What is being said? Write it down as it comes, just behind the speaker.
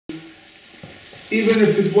even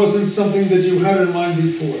if it wasn't something that you had in mind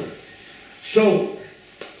before. So,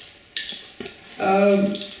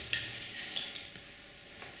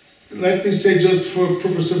 let me say, just for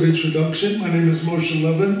purpose of introduction, my name is Moshe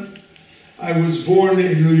Levin. I was born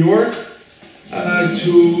in New York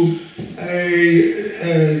to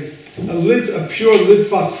a pure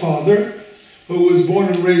Litvak father who was born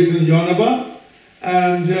and raised in Jonava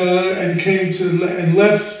and came to and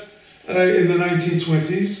left in the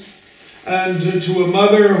 1920s, and to a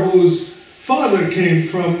mother whose father came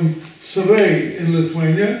from Seirijai in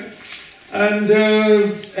Lithuania, and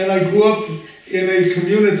I grew up in a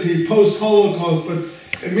community post-Holocaust, but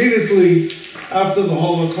immediately after the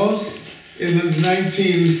Holocaust, in the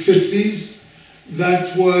 1950s,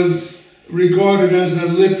 that was regarded as a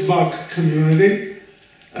Litvak community.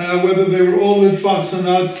 Whether they were all Litvaks or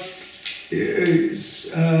not is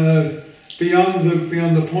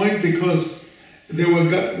beyond the point, because there were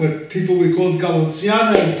what people we called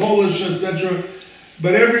Galiciana and Polish, etc.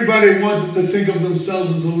 But everybody wanted to think of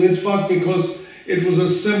themselves as a Litvak because it was a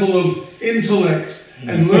symbol of intellect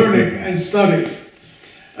and learning and study.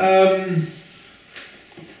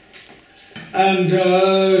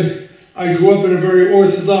 I grew up in a very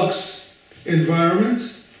orthodox environment,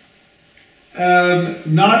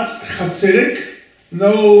 not Hasidic,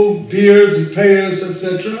 no beards and payas,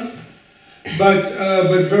 etc., but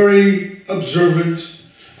very observant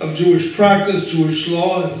of Jewish practice, Jewish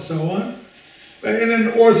law, and so on, in an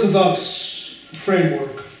orthodox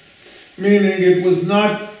framework, meaning it was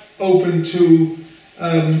not open to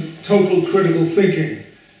total critical thinking.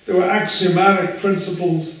 There were axiomatic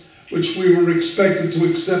principles which we were expected to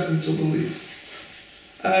accept and to believe.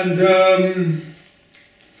 And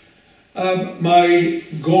my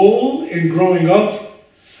goal in growing up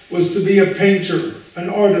was to be a painter, an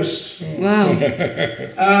artist. Wow.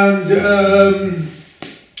 And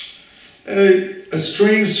a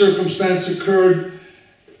strange circumstance occurred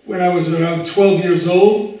when I was around 12 years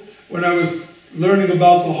old, when I was learning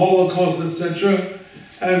about the Holocaust, etc.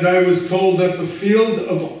 And I was told that the field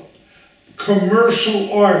of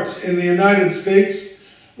commercial art in the United States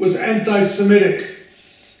was anti-Semitic.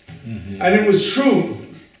 Mm-hmm. And it was true.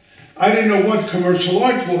 I didn't know what commercial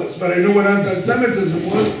art was, but I knew what anti-Semitism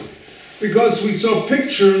was, because we saw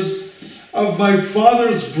pictures of my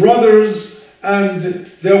father's brothers and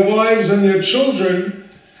their wives and their children,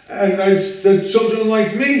 and the children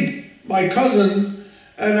like me, my cousin,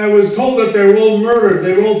 and I was told that they were all murdered,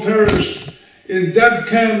 they all perished in death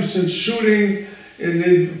camps and shooting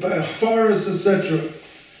in the forests, etc.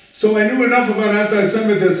 So I knew enough about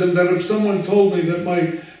anti-Semitism that if someone told me that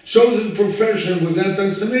my chosen profession was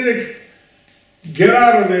anti-Semitic, get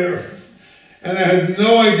out of there. And I had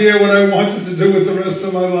no idea what I wanted to do with the rest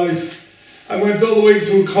of my life. I went all the way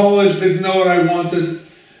through college, didn't know what I wanted,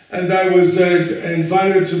 and I was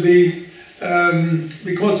invited to be,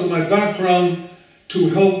 because of my background, to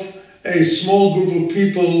help a small group of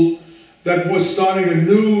people that was starting a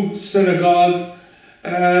new synagogue,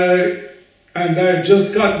 and I had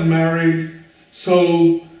just gotten married,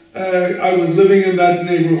 so I was living in that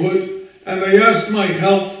neighborhood, and they asked my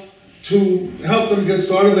help to help them get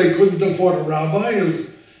started. They couldn't afford a rabbi, it was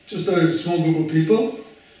just a small group of people,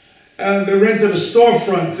 and they rented a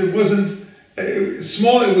storefront. It wasn't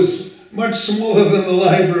small, it was much smaller than the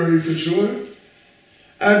library for sure,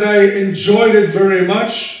 and I enjoyed it very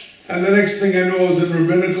much, and the next thing I knew I was in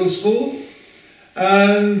rabbinical school,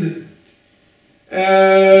 and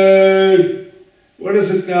what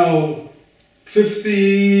is it now,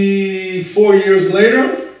 54 years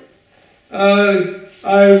later,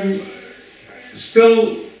 I'm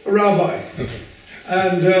still a rabbi,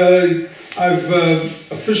 and I've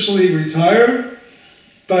officially retired,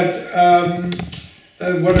 but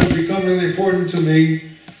what has become really important to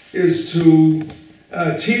me is to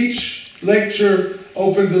teach, lecture,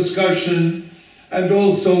 open discussion, and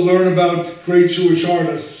also learn about great Jewish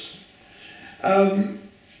artists.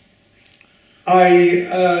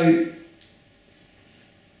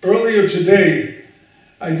 Earlier today,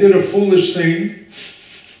 I did a foolish thing.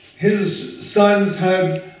 His sons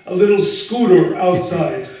had a little scooter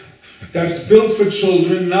outside that's built for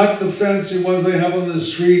children, not the fancy ones they have on the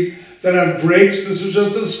street that have brakes. This was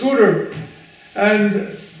just a scooter.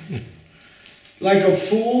 And like a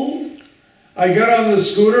fool, I got on the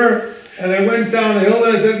scooter and I went down the hill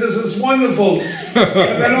and I said, this is wonderful.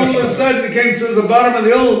 And then all of a sudden it came to the bottom of the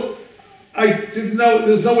hill. I didn't know,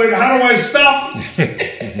 there's no way, how do I stop?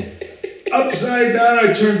 Upside down,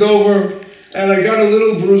 I turned over and I got a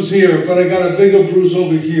little bruise here, but I got a bigger bruise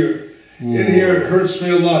over here. Whoa. In here, it hurts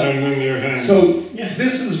me a lot. And in your hand. So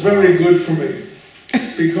this is very good for me,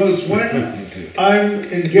 because when I'm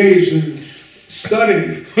engaged in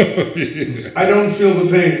study, I don't feel the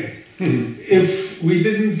pain. If we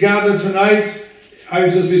didn't gather tonight,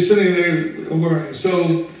 I'd just be sitting there worrying,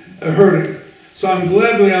 hurting. So I'm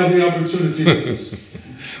glad we have the opportunity for this.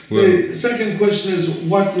 Well, the second question is,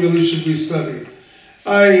 what really should we study?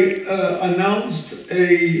 I announced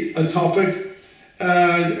a topic,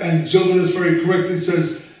 and Jonas very correctly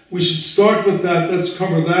says, we should start with that, let's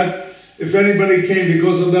cover that. If anybody came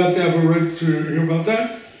because of that, they have a right to hear about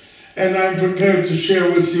that. And I'm prepared to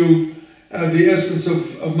share with you the essence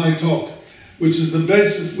of my talk, which is the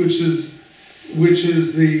basis, which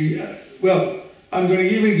is the, well, I'm going to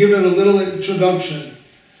even give it a little introduction.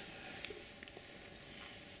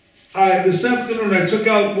 This afternoon I took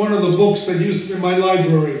out one of the books that used to be in my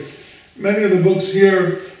library. Many of the books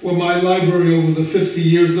here were my library over the 50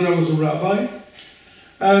 years that I was a rabbi.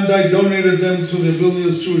 And I donated them to the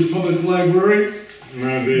Vilnius Jewish Public Library.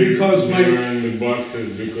 No, they are in the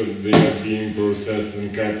boxes because they are being processed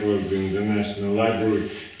and cataloged in the National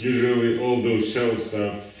Library. Usually all those shelves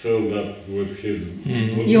are filled up with his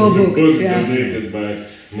books donated by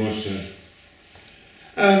Moshe.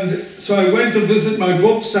 And so I went to visit my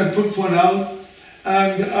books, I put one out,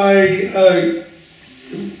 and I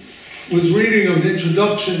was reading an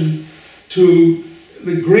introduction to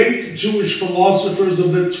the great Jewish philosophers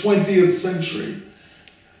of the 20th century.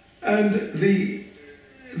 And the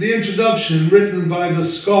introduction written by the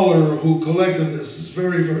scholar who collected this is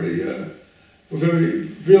really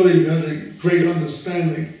had a great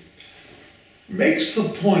understanding, makes the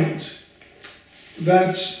point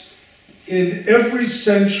that in every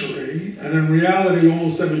century, and in reality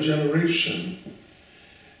almost every generation,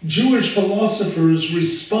 Jewish philosophers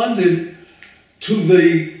responded to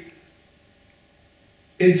the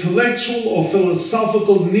intellectual or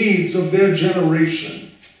philosophical needs of their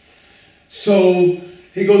generation. So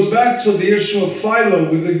he goes back to the issue of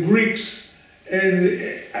Philo with the Greeks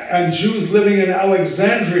and Jews living in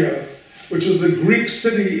Alexandria, which was the Greek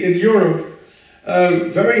city in Europe,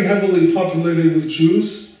 very heavily populated with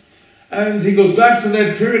Jews. And he goes back to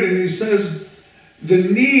that period and he says the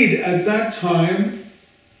need at that time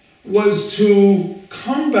was to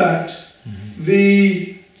combat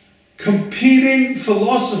the competing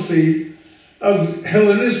philosophy of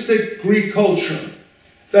Hellenistic Greek culture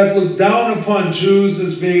that looked down upon Jews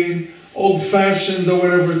as being old-fashioned or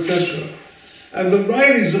whatever, etc. And the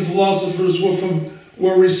writings of philosophers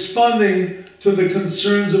were responding to the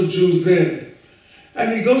concerns of Jews then.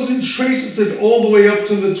 And he goes and traces it all the way up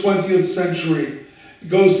to the 20th century. He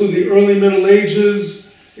goes through the early Middle Ages,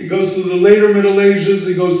 he goes through the later Middle Ages,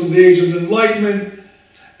 he goes through the Age of Enlightenment.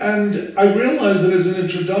 And I realize that as an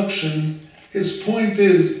introduction, his point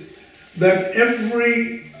is that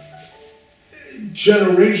every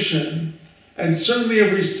generation, and certainly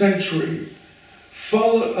every century,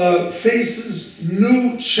 faces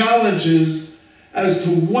new challenges as to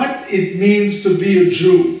what it means to be a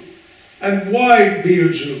Jew. And why be a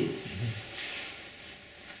Jew?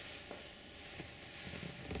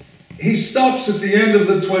 He stops at the end of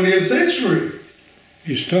the 20th century,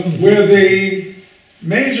 where the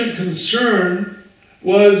major concern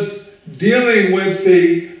was dealing with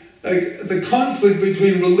the conflict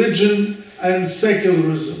between religion and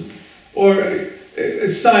secularism, or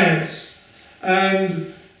science.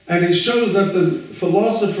 And he shows that the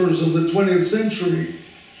philosophers of the 20th century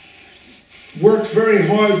worked very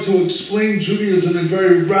hard to explain Judaism in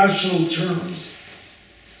very rational terms.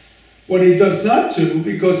 What he does not do,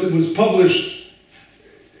 because it was published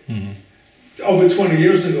over 20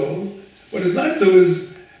 years ago, what he does not do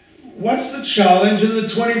is, what's the challenge in the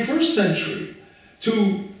 21st century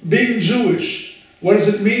to being Jewish? What does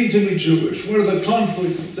it mean to be Jewish? What are the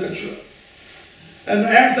conflicts, etc.? And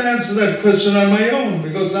I have to answer that question on my own,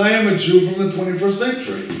 because I am a Jew from the 21st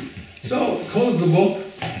century. So, close the book.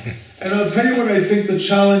 And I'll tell you what I think the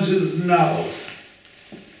challenge is now.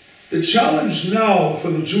 The challenge now for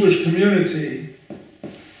the Jewish community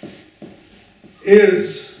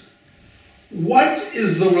is, what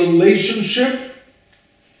is the relationship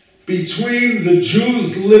between the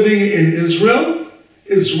Jews living in Israel,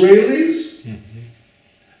 Israelis,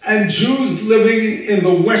 and Jews living in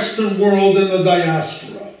the Western world in the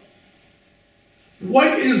diaspora?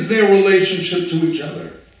 What is their relationship to each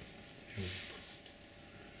other?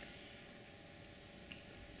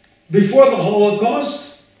 Before the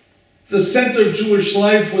Holocaust, the center of Jewish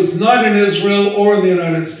life was not in Israel or in the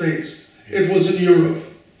United States. It was in Europe.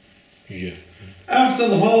 Yeah. After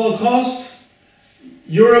the Holocaust,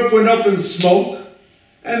 Europe went up in smoke,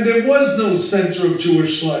 and there was no center of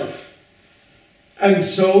Jewish life. And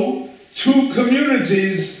so, two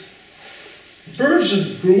communities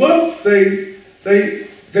burgeoned, grew up. They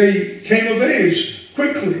they came of age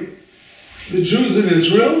quickly. The Jews in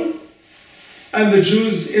Israel and the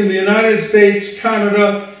Jews in the United States,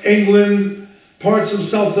 Canada, England, parts of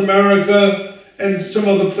South America, and some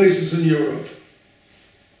other places in Europe.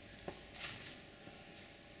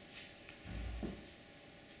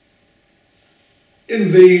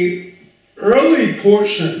 In the early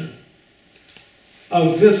portion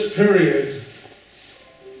of this period,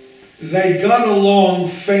 they got along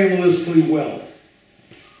famously well.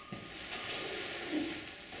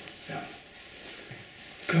 Yeah.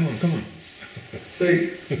 Come on.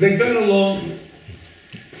 They got along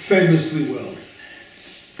famously well.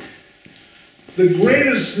 The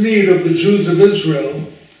greatest need of the Jews of Israel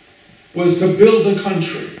was to build a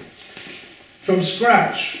country from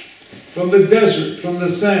scratch, from the desert, from the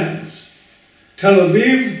sands. Tel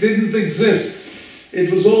Aviv didn't exist.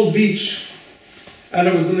 It was all beach. And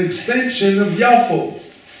it was an extension of Yaffo,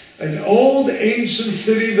 an old ancient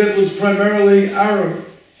city that was primarily Arab.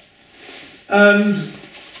 And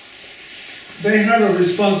they had a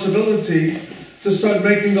responsibility to start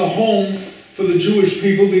making a home for the Jewish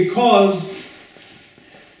people, because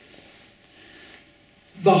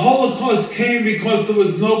the Holocaust came because there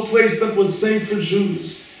was no place that was safe for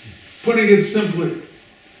Jews. Putting it simply,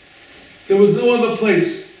 there was no other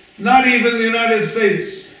place, not even the United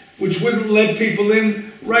States, which wouldn't let people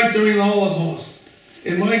in right during the Holocaust.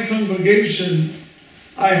 In my congregation,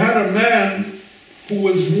 I had a man who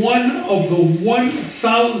was one of the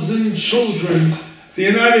 1,000 children the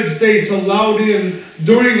United States allowed in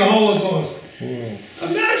during the Holocaust.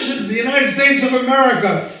 Imagine the United States of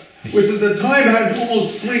America, which at the time had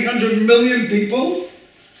almost 300 million people,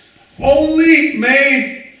 only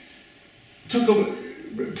took a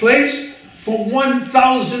place for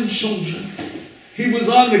 1,000 children. He was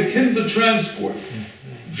on the kinder transport.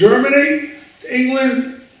 Germany,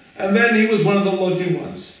 England, and then he was one of the lucky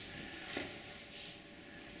ones.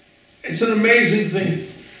 It's an amazing thing.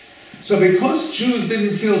 So because Jews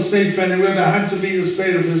didn't feel safe anywhere, there had to be a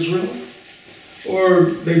state of Israel,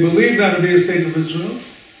 or they believed that to be a state of Israel.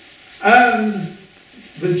 And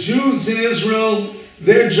the Jews in Israel,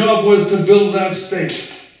 their job was to build that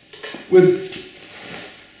state with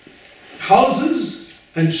houses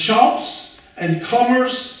and shops and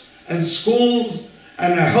commerce and schools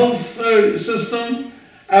and a health system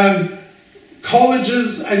and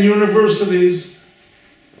colleges and universities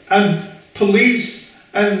and police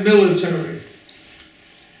and military.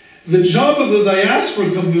 The job of the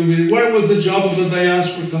diaspora community, what was the job of the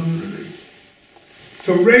diaspora community?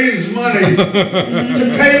 To raise money to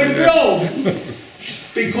pay the bill.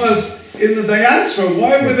 Because in the diaspora,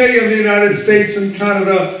 why were they in the United States and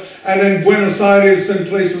Canada and in Buenos Aires and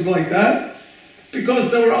places like that?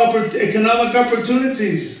 Because there were economic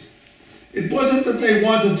opportunities. It wasn't that they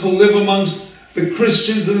wanted to live amongst the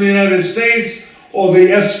Christians in the United States, or the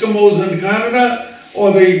Eskimos in Canada,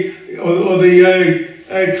 or the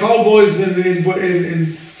cowboys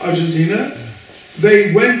in Argentina.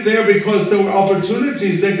 They went there because there were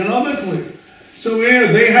opportunities economically. So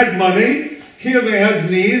here they had money, here they had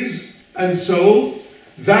needs, and so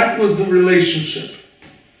that was the relationship.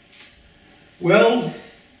 Well,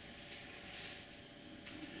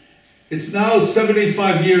 it's now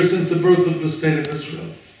 75 years since the birth of the State of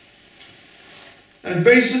Israel. And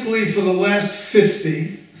basically for the last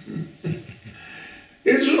 50,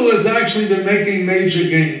 Israel has actually been making major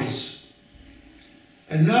gains.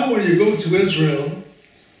 And now when you go to Israel,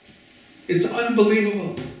 it's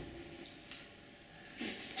unbelievable.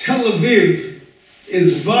 Tel Aviv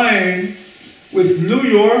is vying with New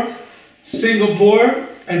York, Singapore,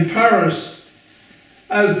 and Paris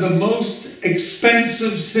as the most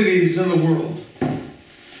expensive cities in the world.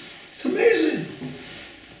 It's amazing.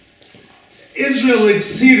 Israel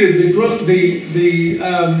exceeded the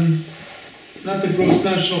not the gross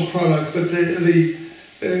national product, but I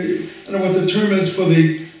don't know what the term is for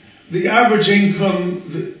the average income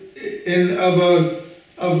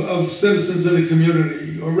of citizens in the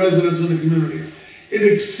community or residents in the community. It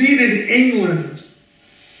exceeded England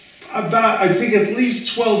about, I think, at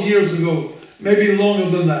least 12 years ago, maybe longer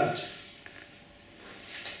than that.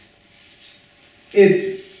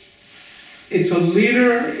 It's a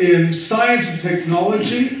leader in science and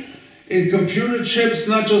technology, in computer chips,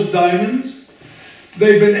 not just diamonds.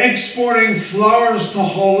 They've been exporting flowers to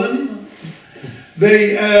Holland.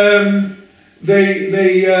 They're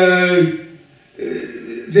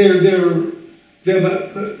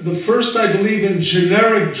the first, I believe, in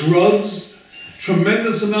generic drugs.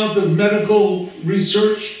 Tremendous amount of medical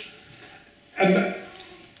research, and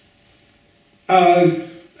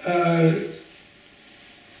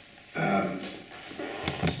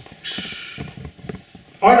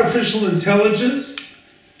artificial intelligence.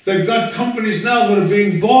 They've got companies now that are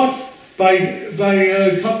being bought by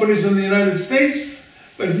companies in the United States,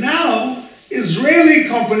 but now Israeli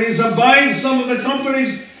companies are buying some of the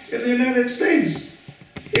companies in the United States.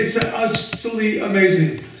 It's absolutely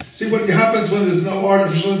amazing. See what happens when there's no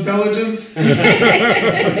artificial intelligence?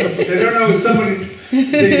 They don't know somebody,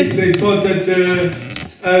 they thought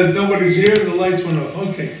that nobody's here and the lights went off.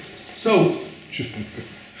 Okay, so.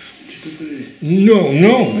 No,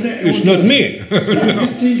 it's not me. I'm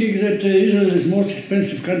thinking that Israel is the most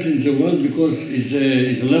expensive country in the world because it's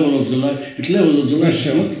the level of the life. The level of the life.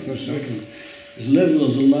 The level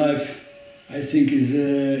of the life, I think,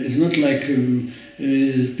 is not like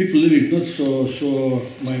people living not so.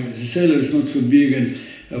 The salary is not so big, and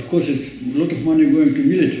of course, it's a lot of money going to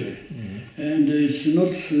military. And it's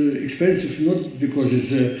not expensive, not because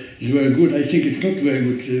it's very good. I think it's not very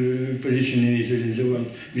good position in Israel in the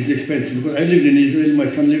world. It's expensive because I lived in Israel, my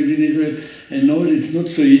son lived in Israel, and now it's not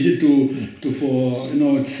so easy it's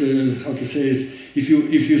how to say it. If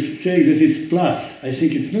you say that it's plus, I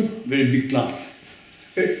think it's not very big plus.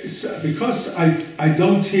 It's, because I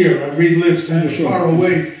don't hear, I read lips and it's far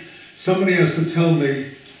away. Somebody has to tell me.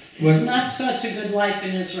 It's not such a good life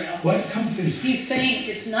in Israel. What companies? He's saying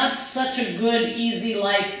it's not such a good, easy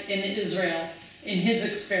life in Israel, in his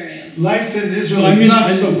experience. Life in Israel is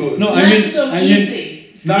not so good. No, not so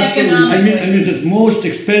easy. Not so easy. I mean the most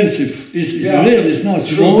expensive Israel is now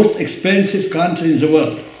the most expensive country in the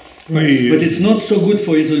world. But it's not so good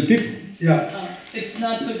for Israeli people. Yeah. It's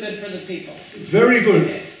not so good for the people. Very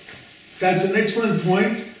good. That's an excellent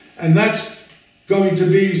point, and that's going to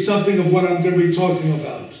be something of what I'm going to be talking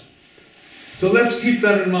about. So let's keep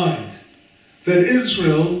that in mind, that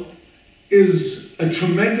Israel is a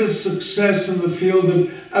tremendous success in the field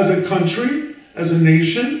of, as a country, as a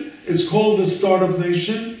nation. It's called the startup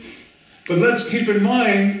nation. But let's keep in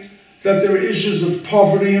mind that there are issues of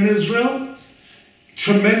poverty in Israel,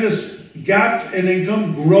 tremendous gap in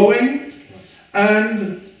income, growing,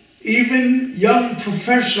 and even young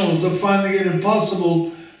professionals are finding it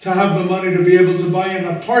impossible to have the money to be able to buy an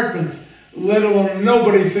apartment, let alone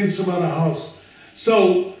nobody thinks about a house.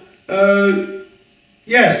 So,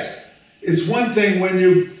 yes, it's one thing when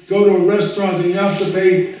you go to a restaurant and you have to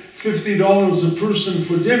pay $50 a person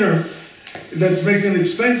for dinner, that's making it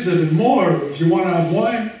expensive and more if you want to have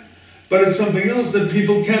wine, but it's something else that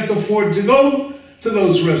people can't afford to go to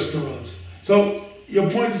those restaurants. So, your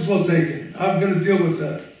point is well taken. I'm going to deal with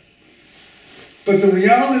that. But the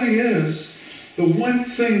reality is, the one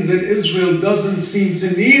thing that Israel doesn't seem to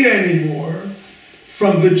need anymore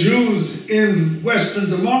from the Jews in Western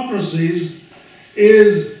democracies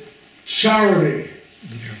is charity.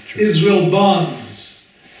 Israel bonds,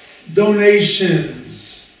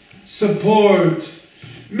 donations, support.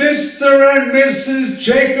 Mr. and Mrs.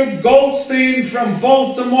 Jacob Goldstein from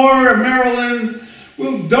Baltimore, Maryland,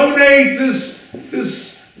 will donate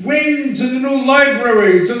this wing to the new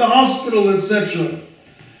library, to the hospital, etc.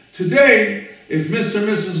 Today, if Mr. and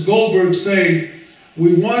Mrs. Goldberg say,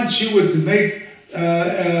 we want you to make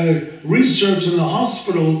research in the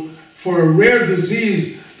hospital for a rare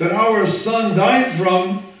disease that our son died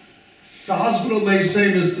from, the hospital may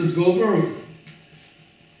say, Mr. Goldberg,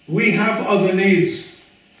 we have other needs,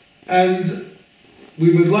 and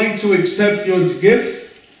we would like to accept your gift,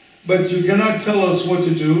 but you cannot tell us what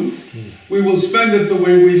to do. We will spend it the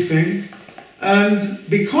way we think, and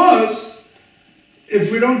because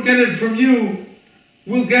if we don't get it from you,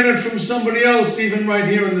 we'll get it from somebody else, even right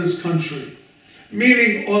here in this country.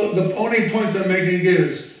 Meaning, the only point I'm making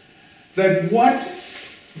is that what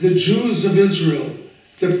the Jews of Israel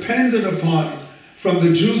depended upon from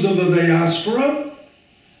the Jews of the diaspora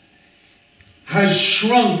has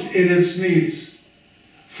shrunk in its needs.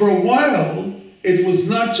 For a while, it was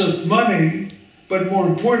not just money, but more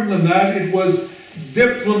important than that, it was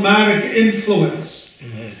diplomatic influence.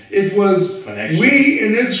 It was, we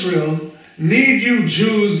in Israel need you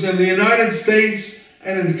Jews in the United States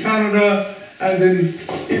and in Canada and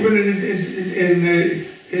even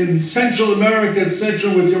in Central America,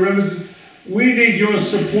 etc., with your embassies. We need your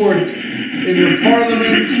support in the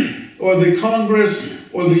Parliament or the Congress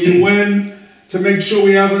or the UN to make sure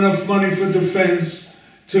we have enough money for defense,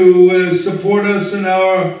 to support us in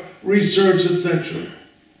our research, etc.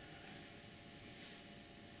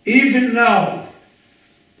 Even now,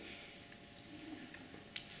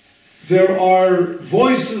 there are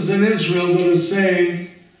voices in Israel that are saying,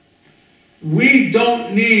 we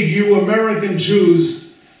don't need you American Jews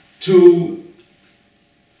to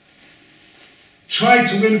try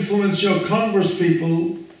to influence your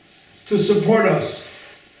congresspeople to support us.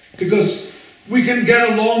 Because we can get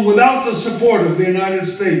along without the support of the United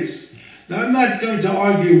States. Now, I'm not going to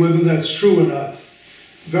argue whether that's true or not.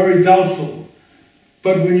 Very doubtful.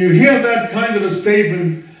 But when you hear that kind of a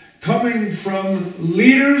statement coming from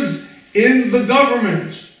leaders in the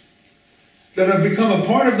government that have become a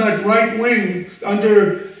part of that right wing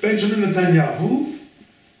under Benjamin Netanyahu,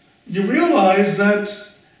 you realize that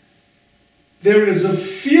there is a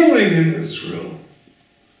feeling in Israel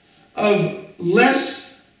of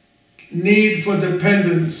less need for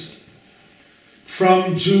dependence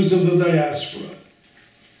from Jews of the diaspora.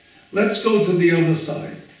 Let's go to the other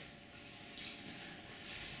side.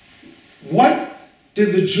 What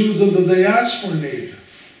did the Jews of the diaspora need?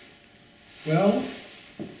 Well,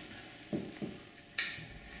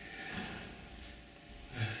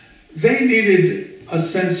 they needed a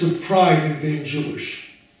sense of pride in being Jewish.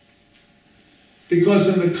 Because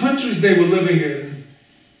in the countries they were living in,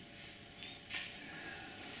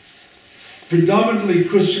 predominantly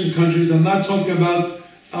Christian countries, I'm not talking about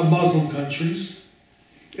Muslim countries,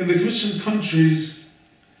 in the Christian countries,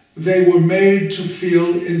 they were made to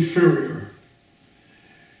feel inferior.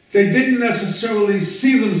 They didn't necessarily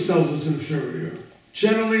see themselves as inferior,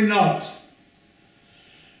 generally not,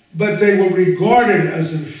 but they were regarded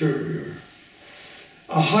as inferior.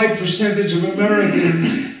 A high percentage of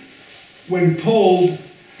Americans, when polled,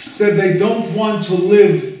 said they don't want to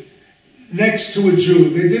live next to a Jew.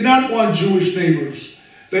 They did not want Jewish neighbors.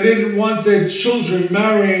 They didn't want their children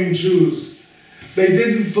marrying Jews. They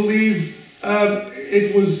didn't believe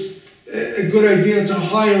it was a good idea to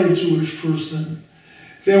hire a Jewish person.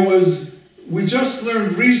 We just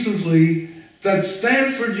learned recently that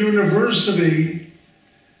Stanford University,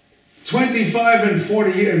 25 and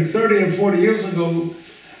 40 and 30 and 40 years ago,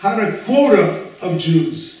 had a quota of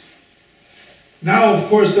Jews. Now, of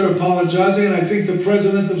course, they're apologizing, and I think the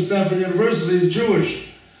president of Stanford University is Jewish.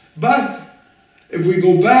 But if we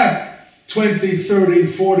go back 20, 30,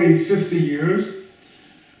 40, 50 years,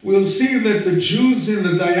 we'll see that the Jews in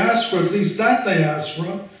the diaspora, at least that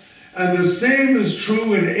diaspora, and the same is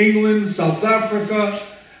true in England, South Africa,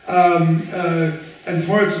 and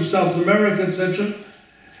parts of South America, etc.,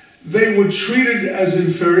 they were treated as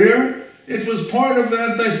inferior. It was part of the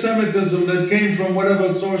anti-Semitism that came from whatever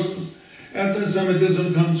sources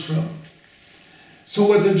anti-Semitism comes from. So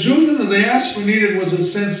what the Jews in the diaspora needed was a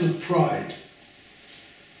sense of pride.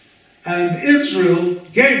 And Israel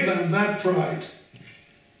gave them that pride.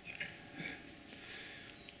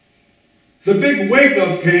 The big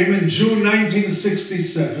wake-up came in June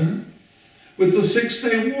 1967 with the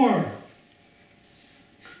Six-Day War.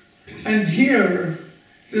 And here,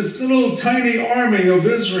 this little tiny army of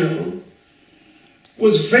Israel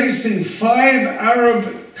was facing 5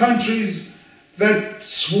 Arab countries that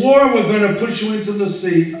swore we're going to push you into the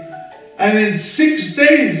sea. And in 6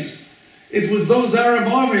 days, it was those Arab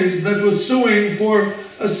armies that were suing for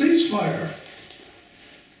a ceasefire.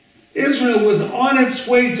 Israel was on its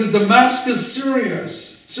way to Damascus, Syria,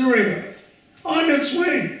 on its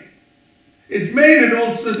way. It made it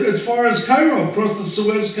all as far as Cairo, across the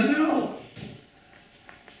Suez Canal.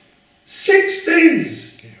 6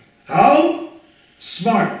 days. How?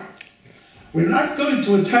 Smart. We're not going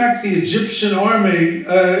to attack the Egyptian army,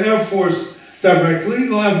 Air Force directly.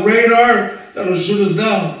 They'll have radar that'll shoot us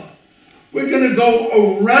down. We're going to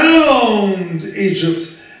go around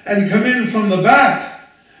Egypt and come in from the back.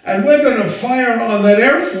 And we're going to fire on that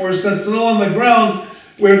Air Force that's still on the ground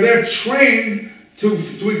where they're trained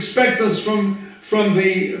to expect us from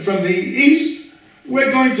the east.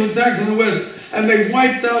 We're going to attack from the west. And they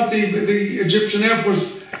wiped out the Egyptian Air Force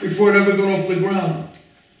before it ever got off the ground.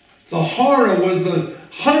 The horror was the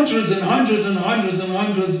hundreds and hundreds and hundreds and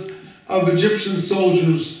hundreds of Egyptian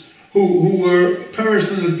soldiers who were perished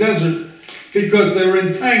in the desert because they were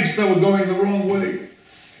in tanks that were going the wrong way.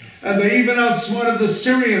 And they even outsmarted the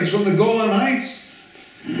Syrians from the Golan Heights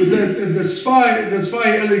with the spy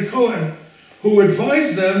Eli Cohen, who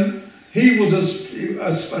advised them. He was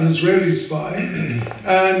an Israeli spy,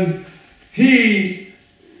 and he,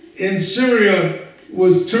 in Syria,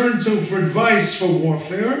 was turned to for advice for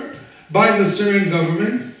warfare by the Syrian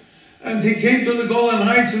government. And he came to the Golan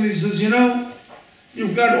Heights and he says, you know,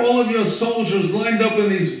 you've got all of your soldiers lined up in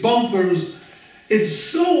these bunkers. It's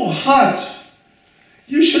so hot.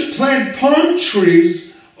 You should plant palm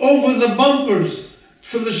trees over the bunkers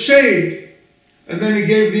for the shade. And then he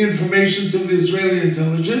gave the information to the Israeli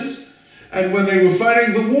intelligence. And when they were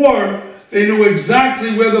fighting the war, they knew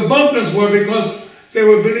exactly where the bunkers were because they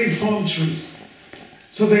were beneath palm trees.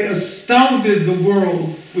 So they astounded the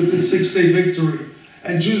world with the 6-day victory.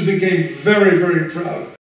 And Jews became very, very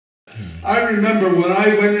proud. I remember when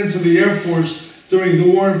I went into the Air Force during the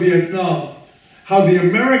war in Vietnam, how the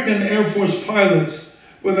American Air Force pilots,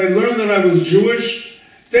 when they learned that I was Jewish,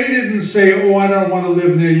 they didn't say, oh, I don't want to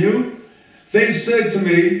live near you. They said to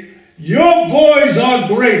me, your boys are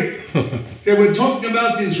great. They were talking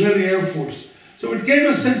about the Israeli Air Force. So it gave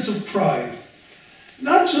a sense of pride.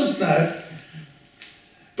 Not just that,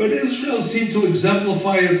 but Israel seemed to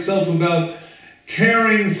exemplify itself about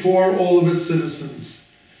caring for all of its citizens.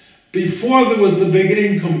 Before there was the big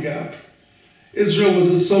income gap, Israel was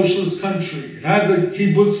a socialist country. It had the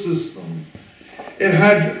kibbutz system. It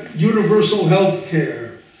had universal health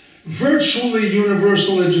care, virtually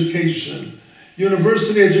universal education.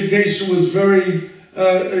 University education was very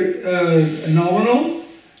nominal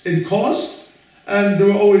in cost, and there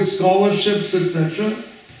were always scholarships, etc.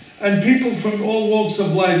 And people from all walks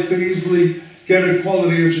of life could easily get a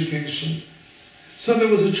quality education. So there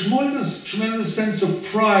was a tremendous, tremendous sense of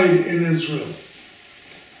pride in Israel.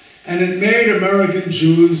 And it made American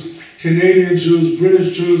Jews, Canadian Jews,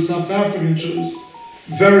 British Jews, South African Jews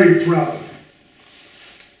very proud.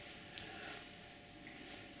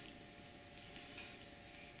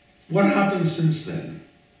 What happened since then?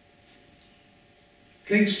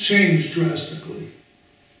 Things changed drastically.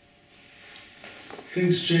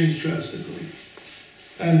 Things changed drastically.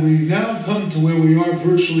 And we now come to where we are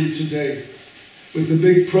virtually today, with the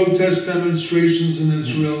big protest demonstrations in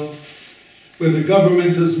Israel, where the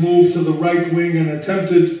government has moved to the right wing and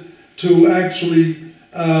attempted to actually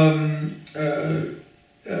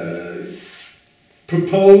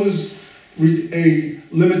propose a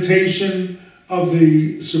limitation of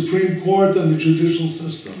the Supreme Court and the judicial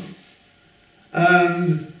system.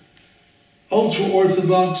 And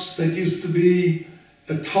ultra-Orthodox, that used to be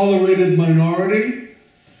a tolerated minority,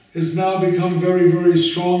 has now become very, very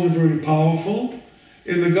strong and very powerful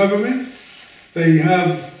in the government. They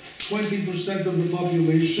have 20% of the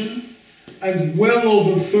population and well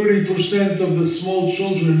over 30% of the small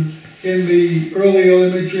children in the early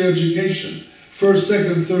elementary education, first,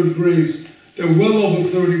 second, third grades. They're well over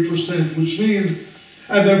 30%, which means,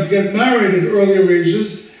 and they get married at earlier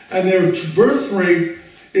ages, and their birth rate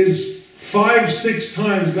is 5-6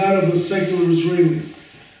 times that of a secular Israeli.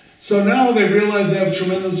 So now they realize they have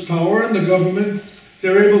tremendous power in the government.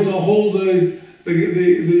 They're able to hold the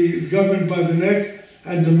government by the neck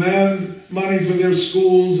and demand money for their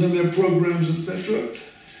schools and their programs, etc.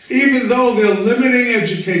 Even though they're limiting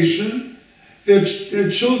education, their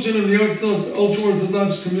children in the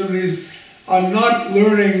ultra-Orthodox communities are not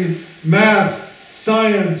learning math,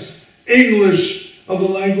 science, English of the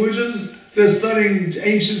languages. They're studying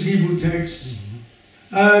ancient Hebrew texts.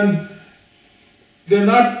 And they're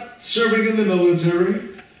not serving in the military.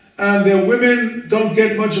 And their women don't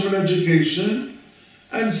get much of an education.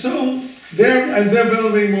 And so they're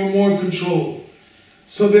developing more control.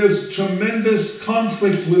 So there's tremendous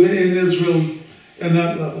conflict within Israel in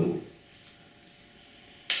that level.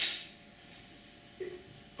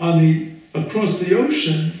 Across the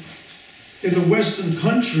ocean, in the Western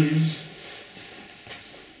countries,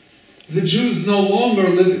 the Jews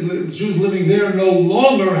living there no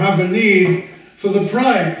longer have a need for the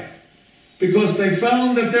pride, because they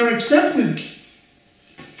found that they're accepted.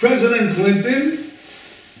 President Clinton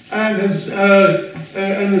and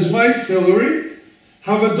his wife Hillary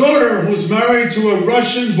have a daughter who's married to a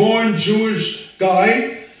Russian-born Jewish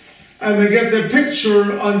guy, and they get their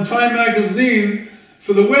picture on Time magazine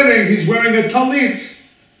for the wedding. He's wearing a talit.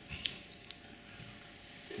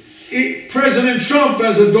 President Trump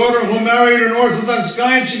has a daughter who married an Orthodox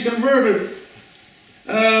guy and she converted.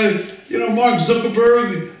 Mark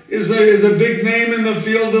Zuckerberg is a big name in the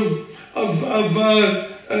field of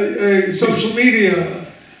social media,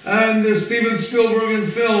 and Steven Spielberg in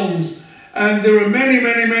films. And there are many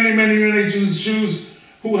Jews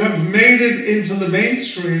who have made it into the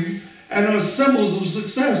mainstream and are symbols of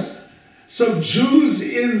success. So Jews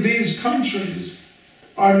in these countries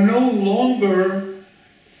are no longer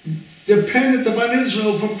dependent upon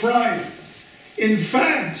Israel for pride. In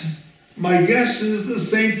fact, my guess is the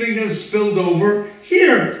same thing has spilled over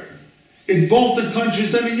here, in both the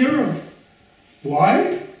countries and in Europe.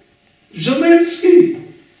 Why?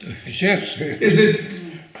 Zelensky. Yes. Is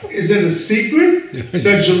it a secret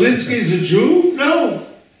that Zelensky is a Jew? No.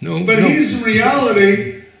 But he's in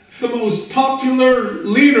reality the most popular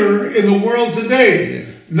leader in the world today. Yeah.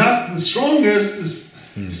 Not the strongest.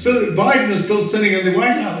 Biden is still sitting in the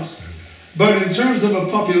White House. But in terms of a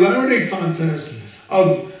popularity contest,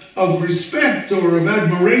 of respect or of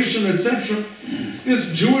admiration, etc.,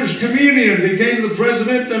 this Jewish comedian became the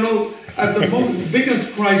president at the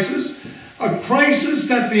biggest crisis, a crisis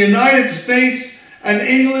that the United States and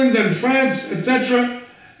England and France, etc.,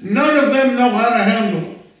 none of them know how to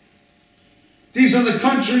handle. These are the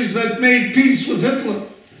countries that made peace with Hitler.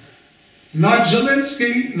 Not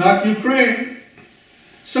Zelensky, not Ukraine.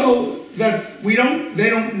 So that they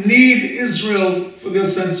don't need Israel for their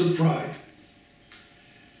sense of pride.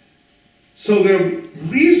 So their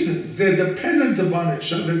reasons, they're dependent upon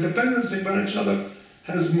each other, their dependency upon each other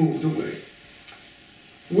has moved away.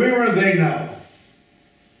 Where are they now?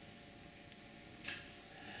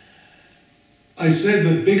 I said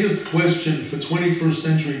the biggest question for 21st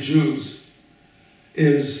century Jews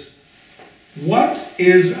is, what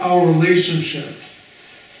is our relationship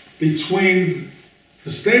between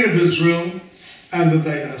the state of Israel and the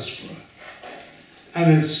diaspora?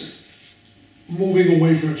 And it's moving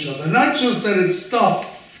away from each other. Not just that it stopped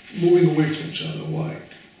moving away from each other. Why?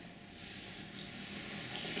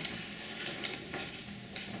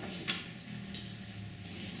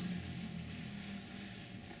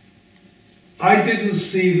 I didn't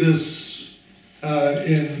see this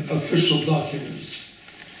in official documents,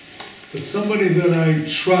 but somebody that I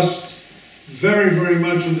trust very, very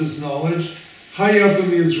much with his knowledge, high up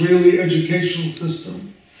in the Israeli educational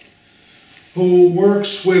system, who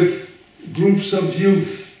works with groups of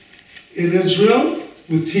youth in Israel,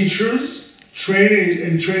 with teachers,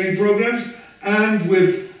 training programs, and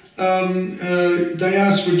with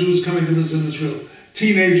diaspora Jews coming to visit Israel,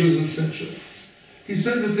 teenagers, etc. He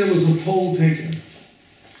said that there was a poll taken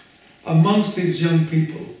amongst these young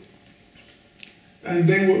people, and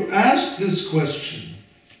they were asked this question: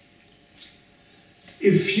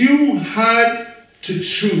 if you had to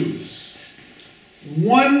choose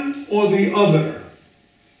one or the other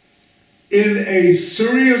in a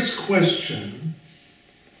serious question,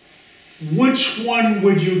 which one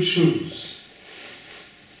would you choose?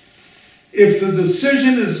 If the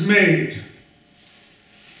decision is made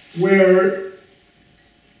where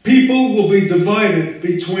people will be divided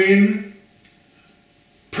between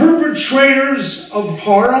perpetrators of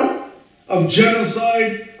horror, of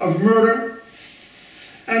genocide, of murder,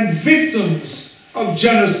 and victims of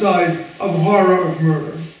genocide, of horror, of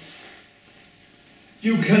murder.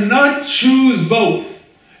 You cannot choose both.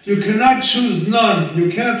 You cannot choose none. You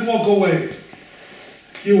can't walk away.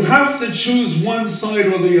 You have to choose one side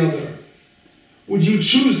or the other. Would you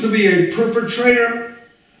choose to be a perpetrator,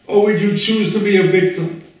 or would you choose to be a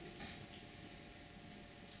victim?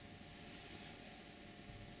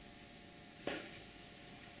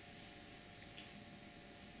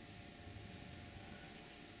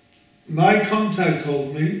 My contact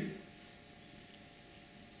told me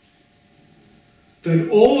that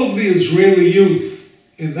all of the Israeli youth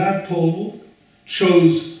in that poll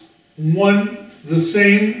chose the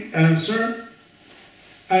same answer,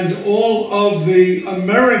 and all of the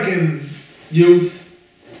American youth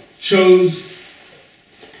chose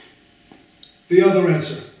the other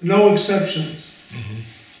answer. No exceptions. Mm-hmm.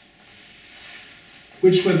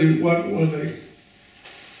 What were they?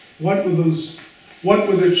 What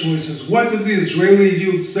were their choices? What did the Israeli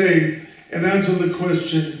youth say in answer to the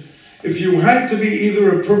question, if you had to be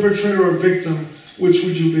either a perpetrator or a victim, which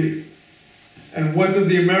would you be? And what did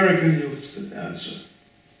the American youth answer?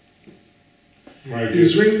 The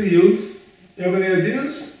Israeli youth, you have any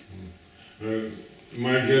ideas?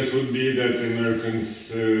 My guess would be that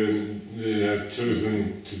Americans have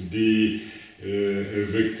chosen to be a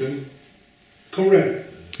victim. Correct.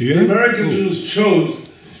 Yeah. The American Jews chose,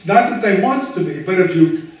 not that they wanted to be, but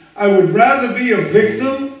I would rather be a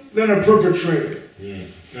victim than a perpetrator. Yeah.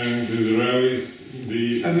 And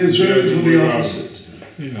the Israelis were the opposite.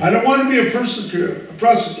 Yeah. I don't want to be a persecutor,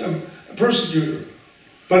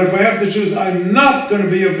 but if I have to choose, I'm not going to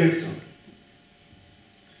be a victim.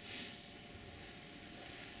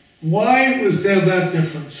 Why was there that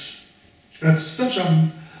difference? That's such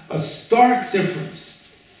a stark difference.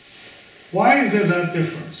 Why is there that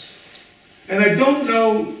difference? And I don't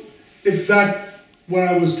know if what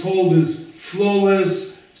I was told is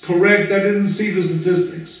flawless, correct. I didn't see the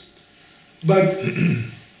statistics. But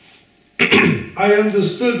I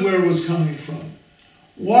understood where it was coming from.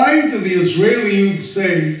 Why do the Israeli youth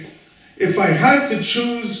say, if I had to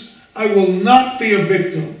choose, I will not be a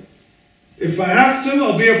victim? If I have to,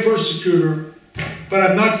 I'll be a persecutor, but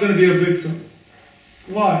I'm not going to be a victim.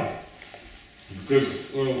 Why? Because,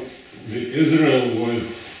 Israel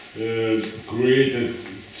was created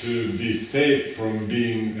to be safe from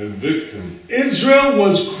being a victim. Israel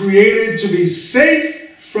was created to be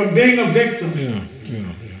safe from being a victim. Yeah.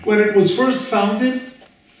 When it was first founded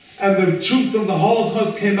and the truth of the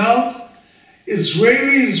Holocaust came out,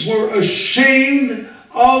 Israelis were ashamed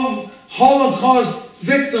of Holocaust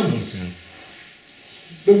victims. Okay.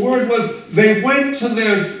 The word was they went to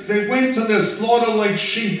their slaughter like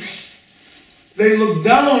sheep. They looked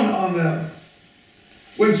down on them.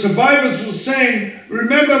 when survivors were saying,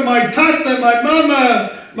 remember my tata, my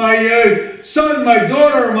mama, my son, my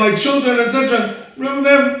daughter, my children, etc. Remember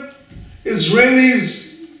them?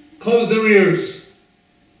 Israelis closed their ears.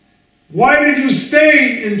 Why did you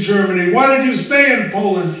stay in Germany? Why did you stay in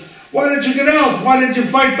Poland? Why did you get out? Why did you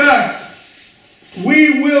fight back?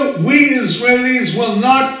 We Israelis will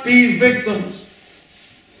not be victims.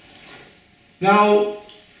 Now,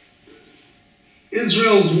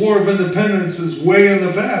 Israel's war of independence is way in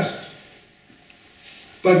the past.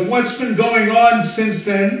 But what's been going on since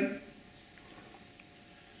then?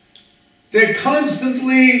 They're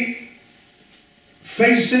constantly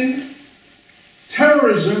facing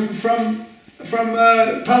terrorism from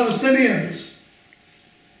Palestinians.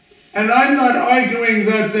 And I'm not arguing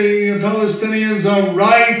that the Palestinians are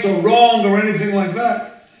right or wrong or anything like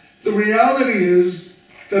that. The reality is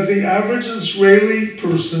that the average Israeli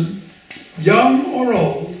person, young or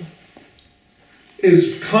old,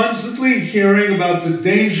 is constantly hearing about the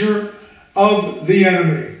danger of the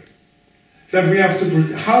enemy. That we have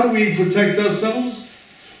to, how do we protect ourselves?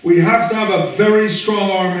 We have to have a very strong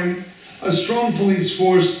army, a strong police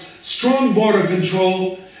force, strong border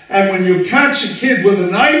control, and when you catch a kid with a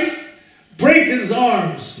knife, break his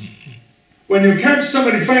arms. When you catch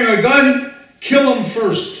somebody firing a gun, kill him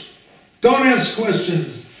first. Don't ask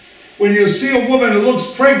questions. When you see a woman who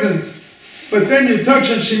looks pregnant, but then you touch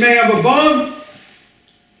her, she may have a bomb,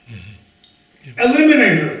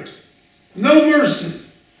 eliminate her. No mercy.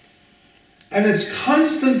 And it's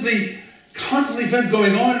constantly been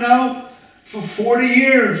going on now for 40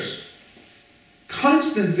 years.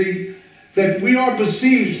 Constantly that we are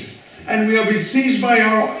besieged. And we are besieged by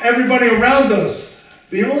everybody around us.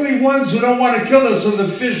 The only ones who don't want to kill us are the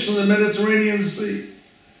fish in the Mediterranean Sea.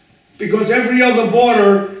 Because every other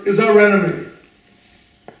border is our enemy.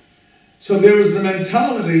 So there is the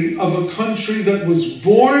mentality of a country that was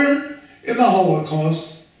born in the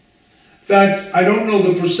Holocaust, that I don't know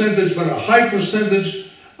the percentage, but a high percentage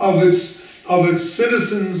of its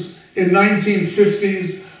citizens in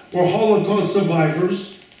 1950s were Holocaust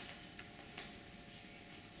survivors.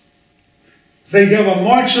 They give a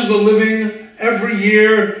March of the Living every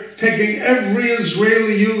year, taking every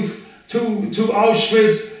Israeli youth to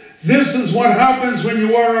Auschwitz. This is what happens when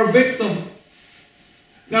you are a victim.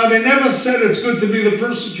 Now, they never said it's good to be the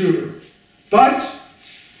persecutor, but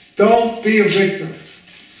don't be a victim.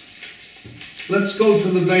 Let's go to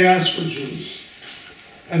the diaspora Jews.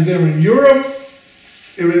 And they're in Europe,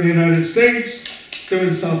 they're in the United States, they're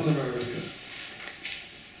in South America.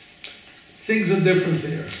 Things are different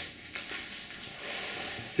here.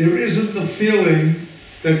 There isn't the feeling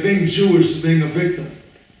that being Jewish is being a victim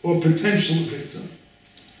or potential victim.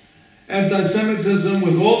 Anti-Semitism,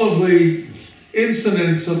 with all of the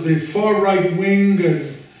incidents of the far right wing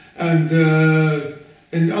and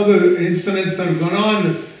other incidents that have gone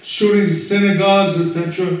on, shootings in synagogues,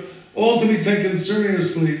 etc., all to be taken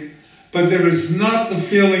seriously. But there is not the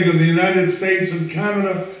feeling of the United States and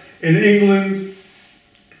Canada, in England,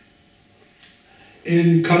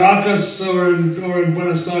 in Caracas or in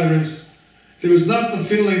Buenos Aires. There is not the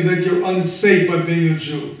feeling that you're unsafe by being a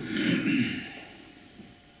Jew.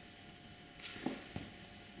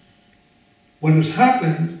 What has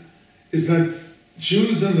happened is that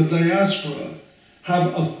Jews in the diaspora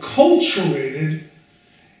have acculturated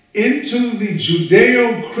into the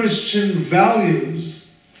Judeo-Christian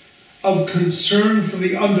values of concern for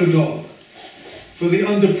the underdog, for the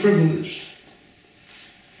underprivileged.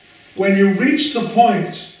 When you reach the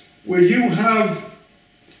point where you have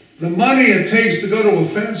the money it takes to go to a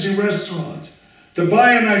fancy restaurant, to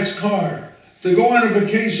buy a nice car, to go on a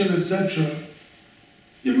vacation, etc.,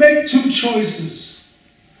 you make two choices.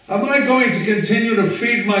 Am I going to continue to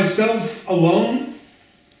feed myself alone,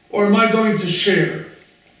 or am I going to share?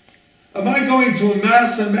 Am I going to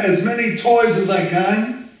amass as many toys as I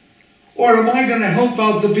can, or am I going to help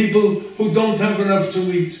out the people who don't have enough to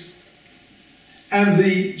eat? And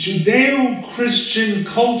the Judeo-Christian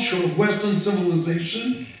culture of Western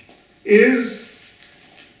civilization is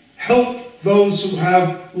help those who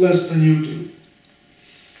have less than you do.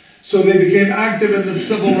 So they became active in the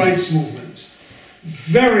civil rights movement.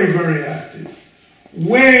 Very, very active.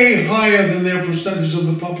 Way higher than their percentage of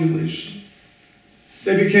the population.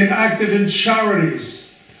 They became active in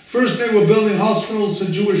charities. First they were building hospitals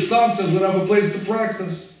so Jewish doctors would have a place to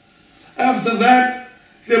practice. After that,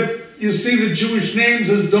 you see the Jewish names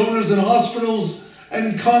as donors in hospitals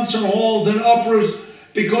and concert halls and operas,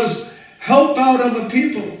 because help out other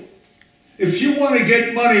people. If you want to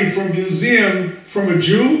get money from a museum from a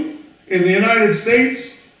Jew in the United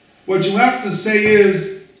States, what you have to say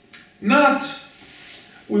is not,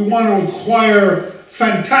 we want to acquire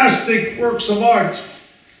fantastic works of art.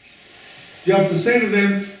 You have to say to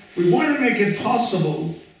them, we want to make it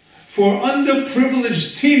possible for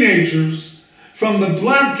underprivileged teenagers from the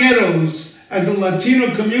black ghettos and the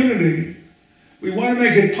Latino community, we want to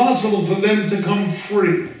make it possible for them to come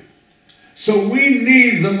free. So we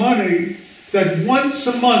need the money that once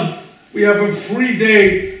a month we have a free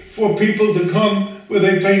day for people to come where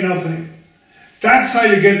they pay nothing. That's how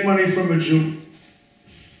you get money from a Jew.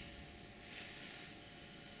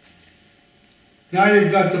 Now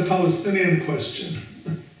you've got the Palestinian question.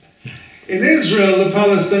 In Israel, the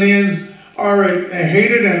Palestinians are a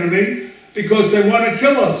hated enemy because they want to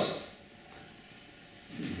kill us.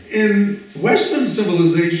 In Western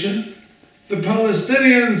civilization, the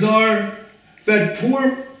Palestinians are that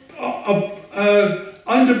poor,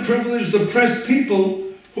 underprivileged, oppressed people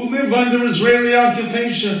who live under Israeli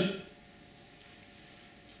occupation.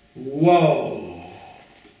 Whoa.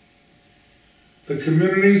 The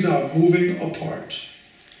communities are moving apart.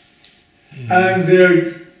 And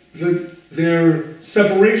their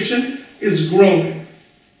separation is growing.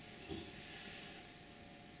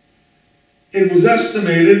 It was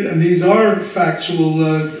estimated, and these are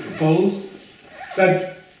factual polls,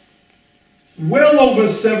 that well over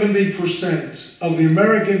 70% of the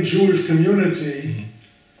American Jewish community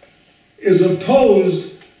is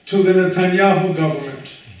opposed to the Netanyahu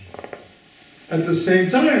government. At the same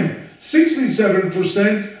time,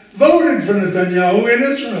 67% voted for Netanyahu in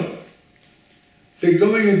Israel. They're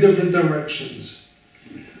going in different directions.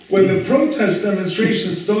 When the protest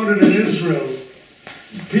demonstration started in Israel,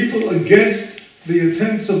 people against the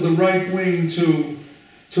attempts of the right wing to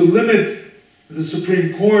limit the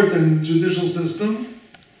Supreme Court and judicial system,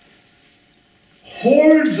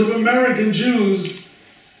 hordes of American Jews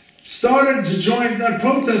started to join that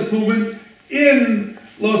protest movement in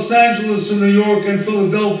Los Angeles and New York and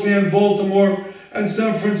Philadelphia and Baltimore and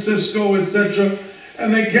San Francisco, etc.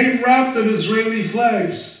 And they came wrapped in Israeli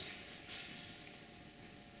flags.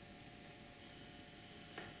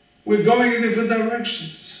 We're going in different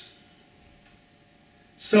directions.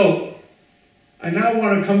 So, I now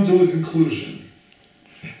want to come to a conclusion.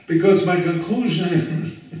 Because my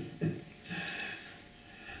conclusion,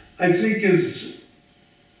 I think, is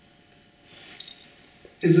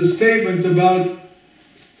a statement about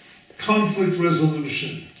conflict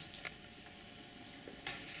resolution.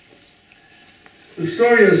 The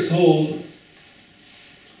story is told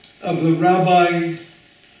of the rabbi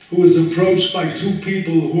who was approached by two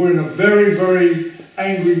people who were in a very, very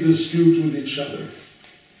angry dispute with each other.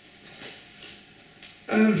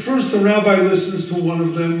 And first the rabbi listens to one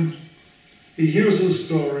of them. He hears a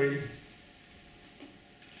story.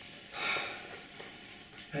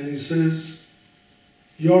 And he says,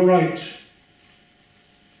 "You're right."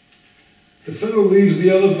 The fellow leaves, the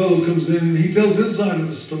other fellow comes in, he tells his side of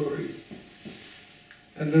the story.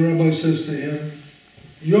 And the rabbi says to him,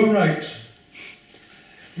 "You're right."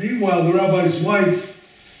 Meanwhile, the rabbi's wife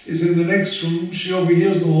is in the next room. She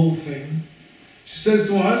overhears the whole thing. She says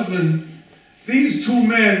to her husband, "These two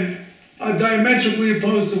men are diametrically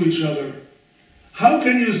opposed to each other. How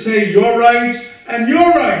can you say you're right and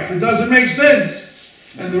you're right? It doesn't make sense."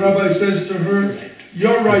 And the rabbi says to her,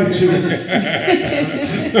 "You're right too."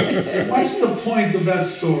 What's the point of that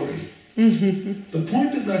story? The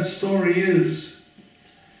point of that story is,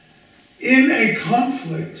 in a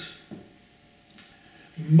conflict,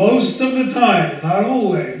 most of the time, not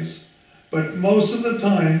always, but most of the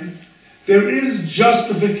time, there is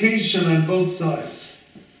justification on both sides.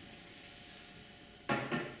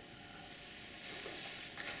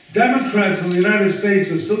 Democrats in the United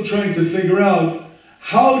States are still trying to figure out,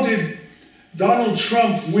 how did Donald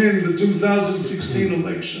Trump win the 2016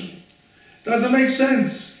 election? Doesn't make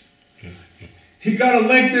sense. He got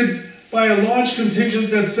elected by a large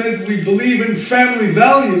contingent that said we believe in family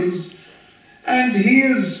values, and he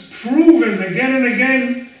is proven again and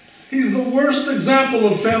again he's the worst example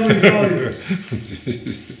of family values.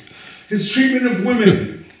 His treatment of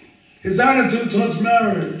women, his attitude towards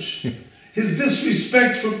marriage, his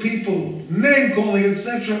disrespect for people, name-calling,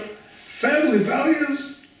 etc. Family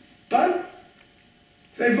values, but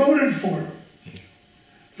they voted for him.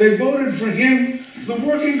 They voted for him, the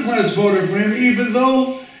working class voted for him, even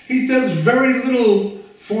though he does very little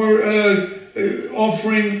for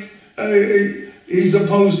offering, he's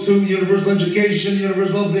opposed to universal education,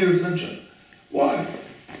 universal health care, etc. Why?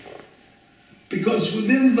 Because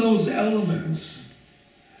within those elements,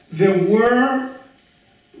 there were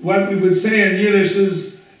what we would say in Yiddish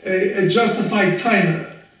is a justified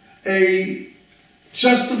taina, a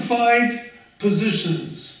justified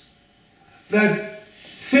positions, that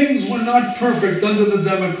things were not perfect under the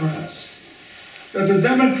Democrats. that the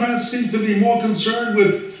Democrats seem to be more concerned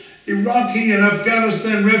with Iraqi and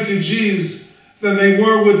Afghanistan refugees than they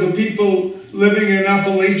were with the people living in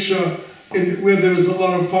Appalachia, where there was a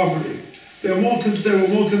lot of poverty. They were more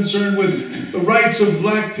concerned with the rights of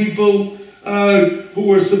black people who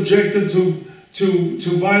were subjected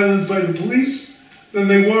to violence by the police than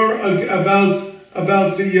they were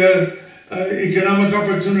about the economic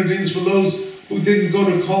opportunities for those who didn't go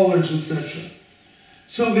to college, etc.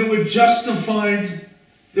 So there were justified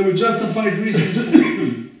reasons for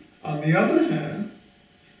it. On the other hand,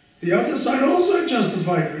 the other side also had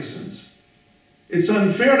justified reasons. It's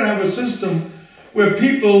unfair to have a system where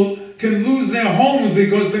people can lose their homes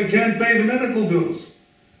because they can't pay the medical bills.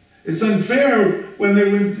 It's unfair when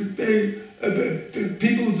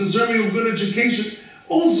people deserving of good education.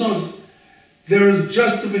 All sorts. There is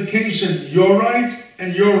justification. You're right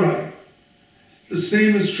and you're right. The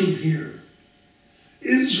same is true here.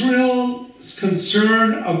 Israel's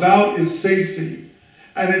concern about its safety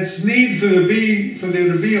and its need for there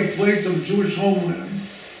to be a place of Jewish homeland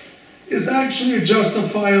is actually a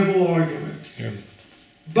justifiable argument. Yeah.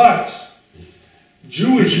 But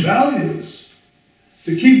Jewish values,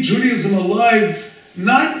 to keep Judaism alive,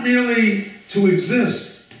 not merely to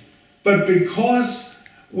exist, but because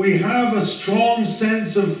we have a strong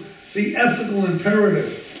sense of the ethical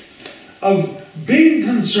imperative of being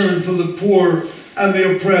concerned for the poor and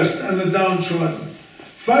the oppressed and the downtrodden,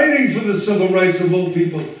 fighting for the civil rights of all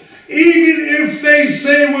people, even if they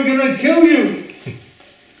say we're going to kill you.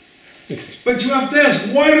 But you have to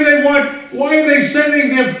ask, why are they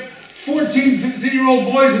sending their 14,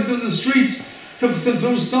 15-year-old boys into the streets to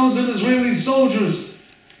throw stones at Israeli soldiers?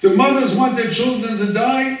 Do mothers want their children to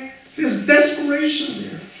die? There's desperation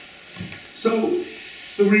here. So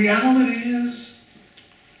the reality is,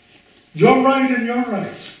 you're right and you're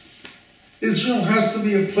right. Israel has to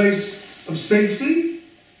be a place of safety,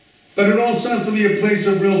 but it also has to be a place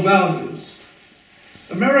of real values.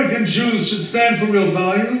 American Jews should stand for real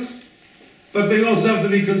values, but they also have to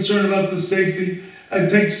be concerned about the safety and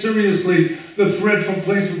take seriously the threat from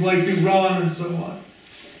places like Iran and so on.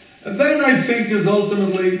 And that, I think, is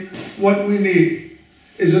ultimately what we need.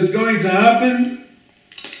 Is it going to happen?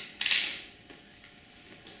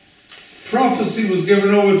 Prophecy was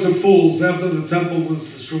given over to fools after the temple was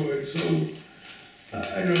destroyed, so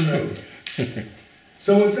I don't know.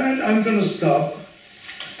 So with that, I'm going to stop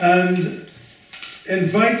and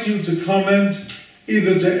invite you to comment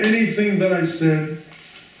either to anything that I said,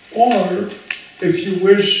 or if you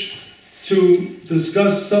wish to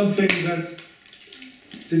discuss something that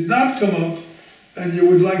did not come up and you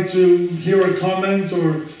would like to hear a comment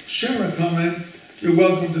or share a comment, you're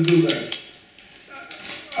welcome to do that.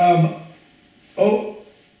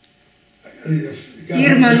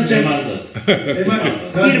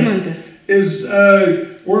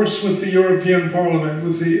 Works with the European Parliament,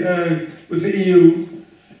 with the EU,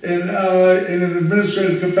 in an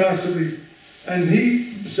administrative capacity, and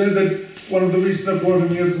he said that one of the reasons I brought him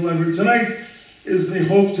here to the library tonight is the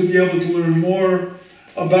hope to be able to learn more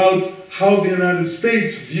about how the United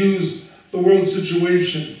States views the world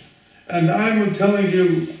situation. And I'm telling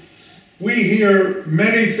you, we hear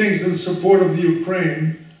many things in support of the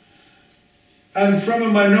Ukraine, and from a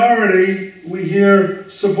minority, we hear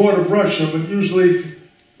support of Russia, but usually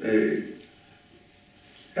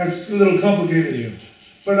that's a little complicated. Yeah.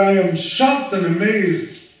 But I am shocked and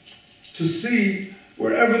amazed to see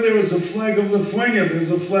wherever there is a flag of Lithuania,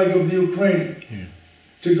 there's a flag of the Ukraine. Yeah.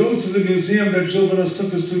 To go to the museum that Levinas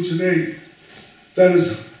took us to today, that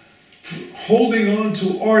is holding on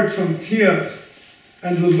to art from Kiev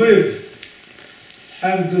and Lviv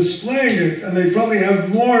and displaying it, and they probably have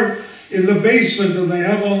more in the basement than they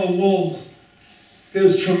have on the walls.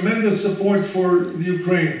 There's tremendous support for the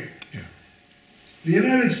Ukraine. Yeah. The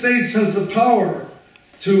United States has the power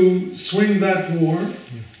to swing that war,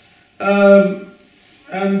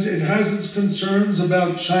 and it has its concerns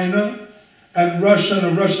about China and Russia and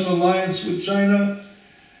a Russian alliance with China.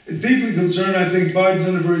 Deeply concerned, I think Biden's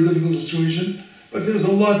in a very difficult situation, but there's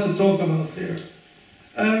a lot to talk about there.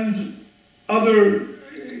 And other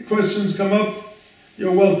questions come up,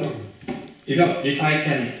 you're welcome. If I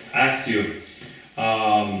can ask you,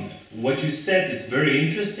 what you said is very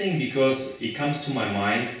interesting because it comes to my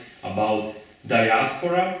mind about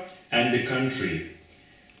diaspora and the country.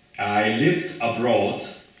 I lived abroad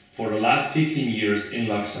for the last 15 years in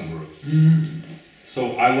Luxembourg. Mm-hmm.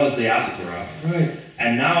 So I was diaspora. Right.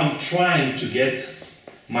 And now I'm trying to get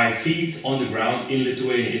my feet on the ground in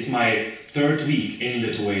Lithuania. It's my third week in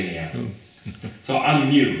Lithuania. So I'm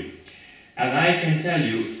new. And I can tell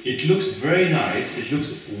you, it looks very nice. It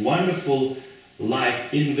looks wonderful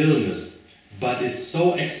life in Vilnius. but it's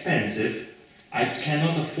so expensive. I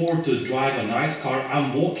cannot afford to drive a nice car.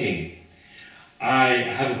 I'm walking. I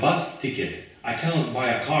have a bus ticket. I cannot buy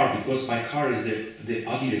a car because my car is the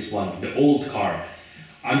ugliest one, the old car.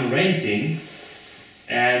 I'm renting,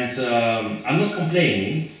 and I'm not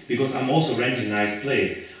complaining because I'm also renting a nice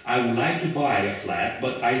place. I would like to buy a flat,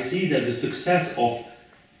 but I see that the success of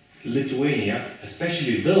Lithuania,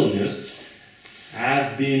 especially Vilnius,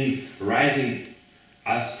 has been rising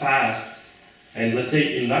as fast. And let's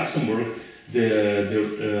say in Luxembourg,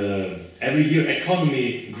 every year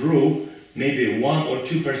economy grew maybe 1 or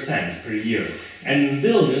 2% per year. And in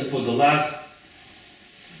Vilnius, for the last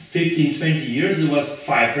 15, 20 years, it was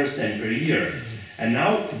 5% per year. And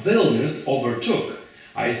now Vilnius overtook.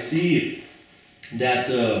 I see that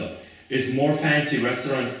it's more fancy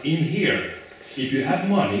restaurants in here. If you have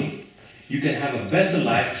money, you can have a better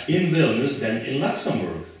life in Vilnius than in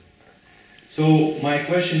Luxembourg. So my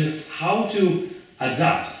question is how to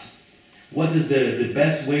adapt. What is the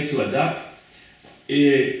best way to adapt?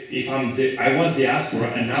 If I was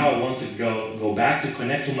diaspora and now I want to go back to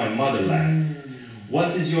connect to my motherland.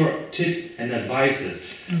 What is your tips and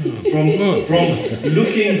advices from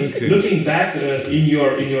looking back in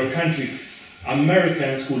your country,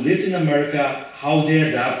 Americans who lived in America, how they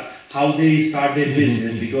adapt, how they start their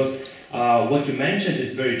business? Because what you mentioned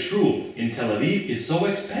is very true. In Tel Aviv, it's so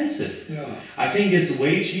expensive. Yeah. I think it's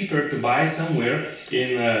way cheaper to buy somewhere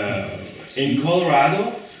in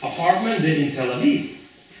Colorado apartment than in Tel Aviv.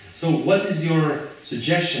 So what is your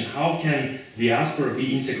suggestion? How can diaspora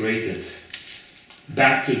be integrated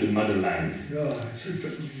back to the motherland? Yeah, it's a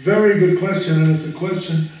very good question, and it's a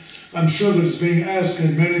question I'm sure that's being asked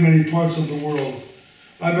in many, many parts of the world.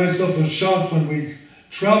 I myself was shocked when we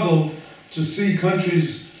traveled to see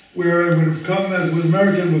countries where I would have come as with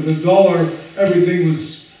American with $1, everything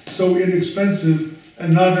was so inexpensive,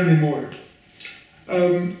 and not anymore.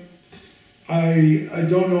 I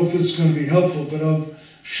don't know if this is going to be helpful, but I'll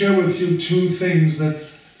share with you two things that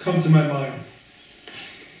come to my mind.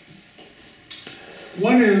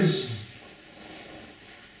 One is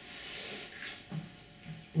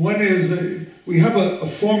we have a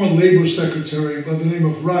former labor secretary by the name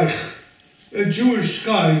of Reich, a Jewish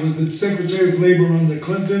guy, was the Secretary of Labor under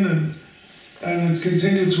Clinton, and it's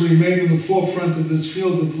continued to remain in the forefront of this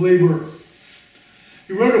field of labor.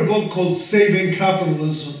 He wrote a book called Saving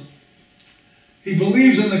Capitalism. He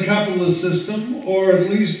believes in the capitalist system, or at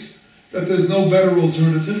least that there's no better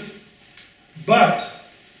alternative, but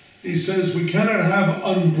he says we cannot have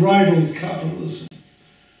unbridled capitalism.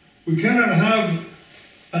 We cannot have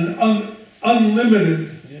an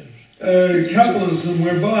unlimited capitalism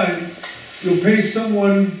whereby you'll pay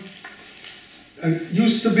someone, it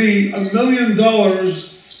used to be $1 million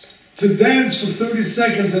to dance for 30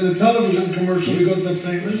 seconds in a television commercial because they're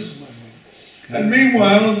famous. And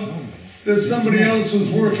meanwhile, there's somebody else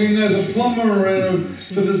who's working as a plumber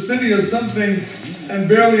for the city or something and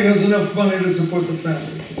barely has enough money to support the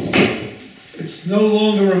family. It's no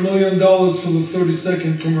longer $1 million for the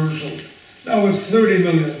 30-second commercial. Now it's $30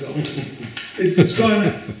 million. It's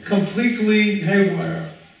gone completely haywire.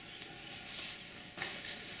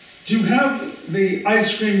 Do you have the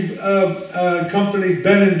ice cream company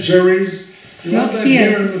Ben & Jerry's? Do you have that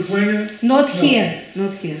here in Lithuania? Not here.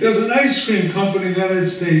 There's an ice cream company in the United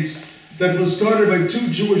States that was started by two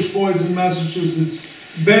Jewish boys in Massachusetts,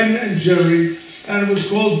 Ben and Jerry, and it was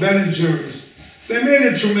called Ben & Jerry's. They made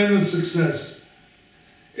a tremendous success.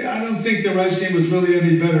 Yeah, I don't think their ice cream was really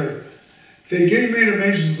any better. They made a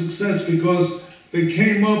major success because they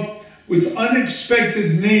came up with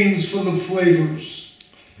unexpected names for the flavors.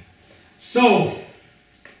 So,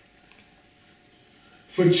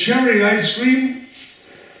 for cherry ice cream,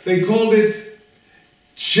 they called it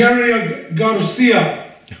Cherry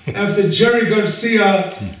Garcia, after Jerry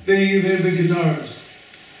Garcia, the guitarist.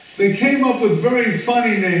 They came up with very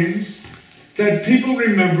funny names that people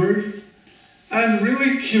remembered and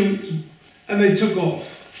really cute, and they took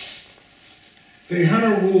off. They had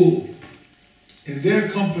a rule in their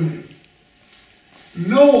company.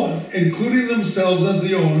 No one, including themselves as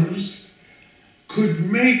the owners, could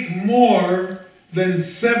make more than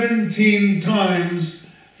 17 times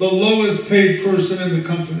the lowest paid person in the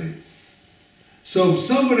company. So if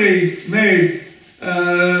somebody made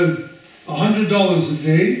 $100 a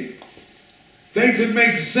day, they could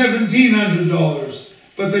make $1,700,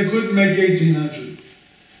 but they couldn't make $1,800.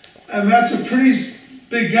 And that's a pretty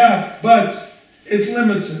big gap, but it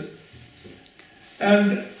limits it.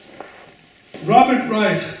 And Robert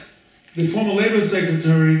Reich, the former labor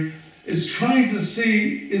secretary, is trying to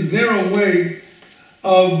see, is there a way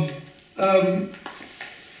of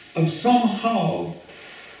somehow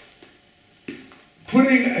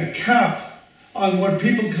putting a cap on what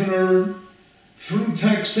people can earn through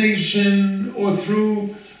taxation or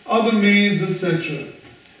through other means, etc.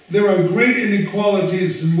 There are great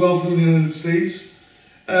inequalities in wealth in the United States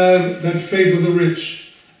that favor the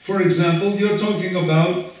rich. For example, you're talking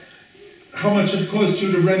about how much it costs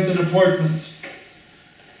you to rent an apartment.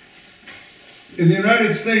 In the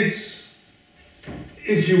United States,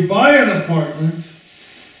 if you buy an apartment,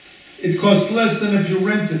 it costs less than if you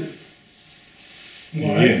rent it.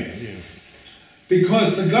 Why? Yeah.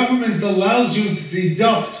 Because the government allows you to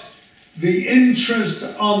deduct the interest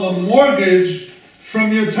on the mortgage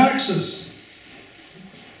from your taxes.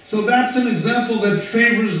 So that's an example that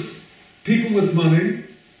favors people with money.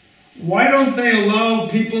 Why don't they allow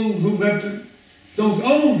people who don't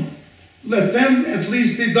own? Let them at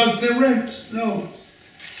least deduct their rent. No.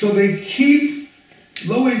 So they keep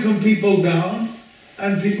low-income people down,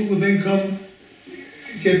 and people with income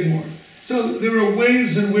get more. So there are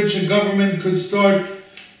ways in which a government could start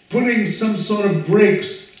putting some sort of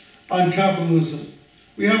brakes on capitalism.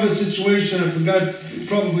 We have a situation, I forgot,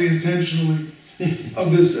 probably intentionally,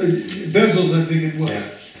 of this, Bezos I think it was.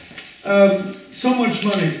 So much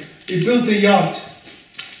money. He built a yacht,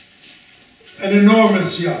 an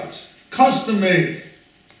enormous yacht, custom made.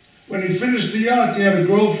 When he finished the yacht, he had a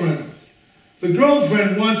girlfriend. The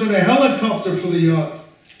girlfriend wanted a helicopter for the yacht.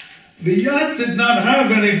 The yacht did not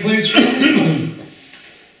have any place for a helicopter.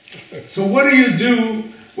 So what do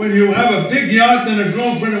when you have a big yacht and a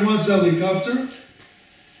girlfriend who wants a helicopter?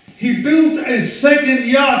 He built a second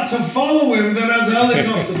yacht to follow him that has a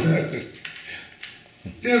helicopter pad.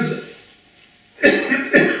 There's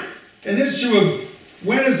an issue of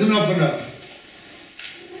when is enough enough.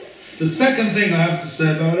 The second thing I have to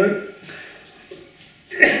say about it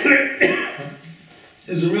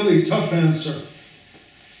is a really tough answer.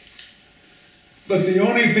 But the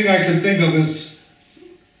only thing I can think of is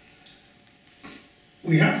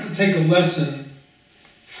we have to take a lesson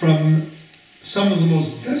from some of the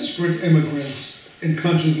most desperate immigrants in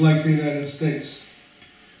countries like the United States.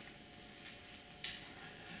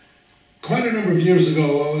 Quite a number of years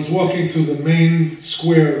ago, I was walking through the main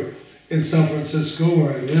square in San Francisco,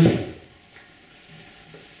 where I live,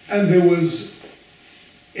 and there was,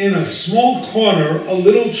 in a small corner, a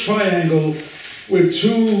little triangle where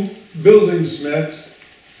two buildings met,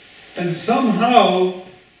 and somehow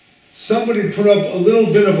somebody put up a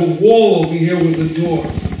little bit of a wall over here with a door,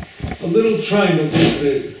 a little triangle this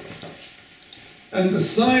big. And the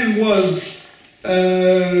sign was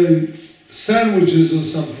sandwiches or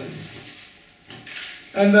something.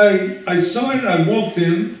 And I saw it, I walked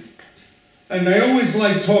in, and I always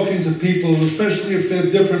like talking to people, especially if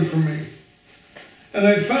they're different from me. And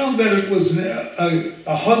I found that it was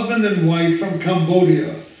a husband and wife from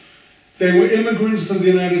Cambodia. They were immigrants to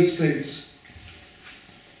the United States.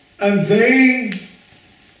 And they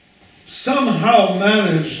somehow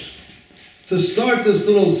managed to start this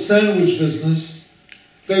little sandwich business.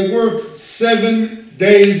 They worked 7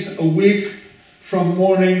 days a week from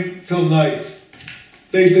morning till night.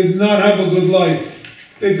 They did not have a good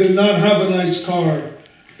life. They did not have a nice car.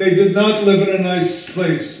 They did not live in a nice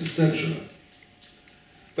place, etc.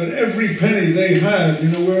 But every penny they had, you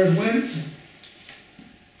know where it went?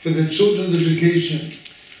 For their children's education.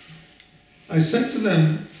 I said to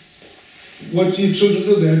them, what do your children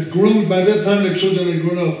do? They had grown, by that time their children had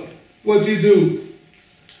grown up. What do you do?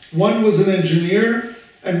 One was an engineer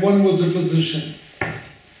and one was a physician.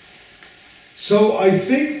 So I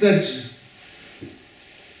think that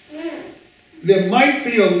there might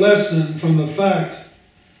be a lesson from the fact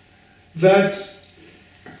that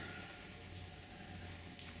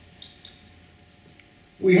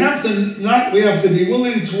we have to be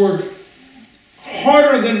willing to work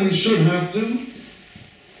harder than we should have to,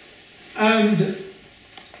 and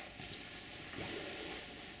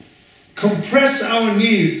compress our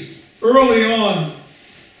needs early on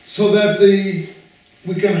so that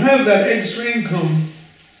we can have that extra income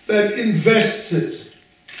that invests it.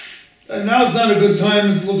 And now's not a good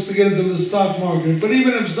time, it looks, to get into the stock market, but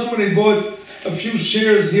even if somebody bought a few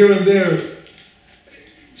shares here and there,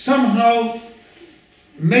 somehow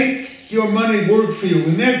make your money work for you.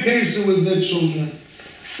 In their case, it was their children.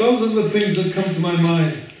 Those are the things that come to my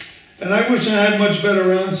mind. And I wish I had much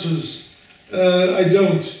better answers. I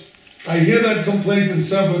don't. I hear that complaint in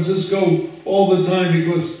San Francisco all the time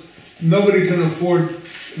because nobody can afford,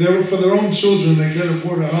 for their own children, they can't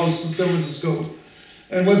afford a house in San Francisco.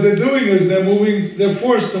 And what they're doing is they're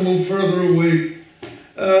forced to move further away.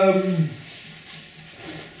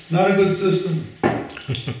 Not a good system.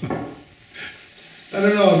 I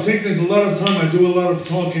don't know, it takes a lot of time, I do a lot of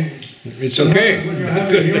talking. It's okay. When you're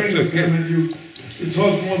having a hearing impairment, You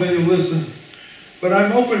talk more than you listen. But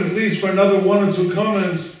I'm open at least for another 1 or 2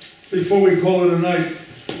 comments before we call it a night.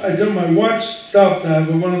 I tell my watch stopped. I have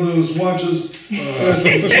one of those watches. 5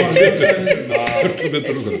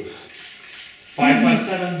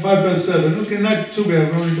 past 7. Okay, not too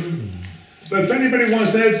bad. But if anybody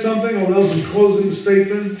wants to add something or else a closing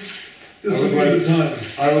statement, this would be the time.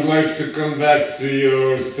 I would like to come back to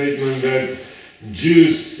your statement that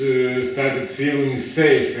Jews started feeling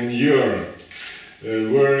safe in Europe.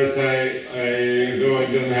 Whereas though I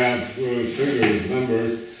don't have figures,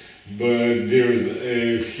 numbers, but there's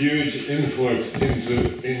a huge influx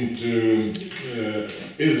into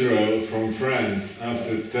Israel from France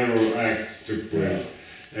after terror acts took place.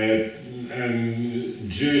 And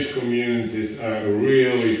Jewish communities are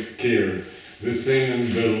really scared. The same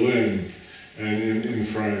in Berlin and in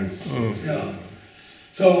France. Oh. Yeah.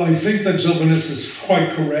 So I think that Levinas is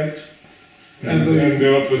quite correct. And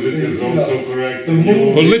the opposite is also correct.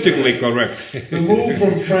 Politically correct. The move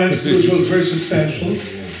from France, which was very substantial.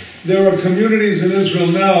 There are communities in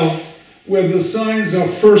Israel now where the signs are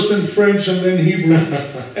first in French and then Hebrew,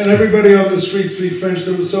 and everybody on the street speaks French.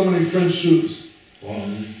 There are so many French Jews.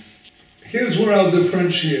 Here's where I'll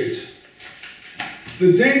differentiate.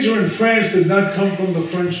 The danger in France did not come from the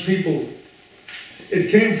French people.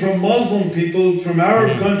 It came from Muslim people, from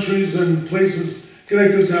Arab countries and places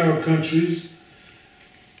connected to Arab countries.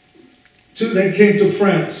 They came to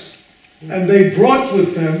France, and they brought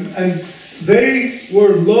with them, and they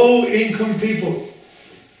were low-income people,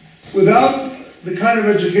 without the kind of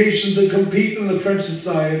education to compete in the French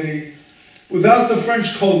society, without the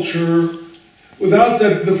French culture, without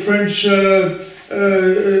the French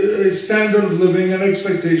standard of living and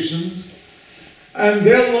expectations, and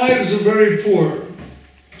their lives are very poor,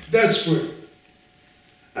 desperate.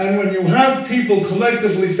 And when you have people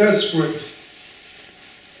collectively desperate,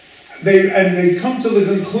 they come to the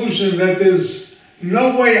conclusion that there's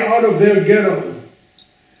no way out of their ghetto,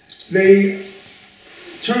 they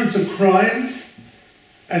turn to crime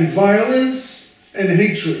and violence and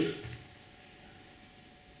hatred.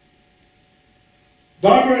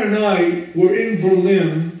 Barbara and I were in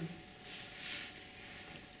Berlin,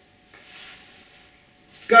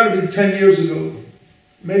 it's got to be 10 years ago,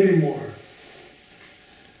 maybe more.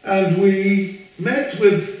 And we met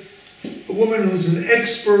with a woman who's an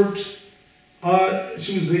expert.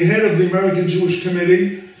 She was the head of the American Jewish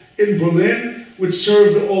Committee in Berlin, which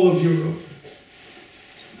served all of Europe.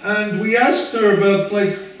 And we asked her about,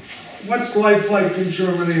 like, what's life like in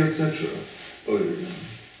Germany, etc.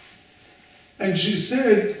 And she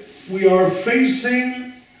said, we are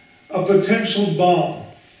facing a potential bomb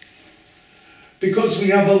because we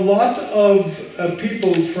have a lot of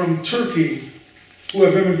people from Turkey who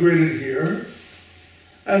have immigrated here,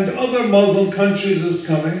 and other Muslim countries is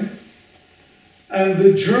coming, and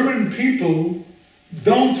the German people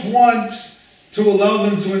don't want to allow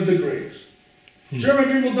them to integrate. German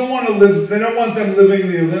people don't want to live, they don't want them living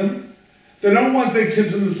near them, they don't want their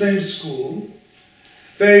kids in the same school,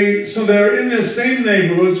 so they're in their same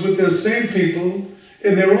neighborhoods with their same people,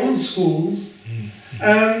 in their own schools,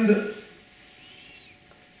 and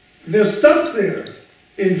they're stuck there.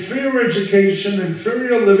 Inferior education,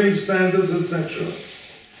 inferior living standards, etc.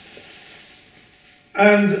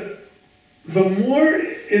 And the more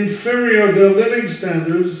inferior their living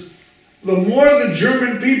standards, the more the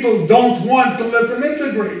German people don't want to let them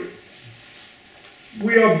integrate.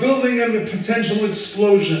 We are building in the potential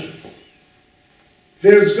explosion.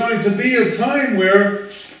 There's going to be a time where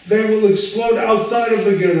they will explode outside of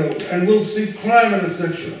the ghetto, and we'll see crime and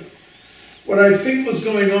etc. What I think was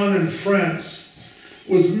going on in France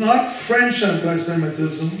was not French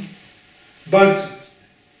anti-Semitism, but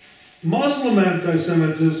Muslim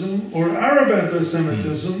anti-Semitism or Arab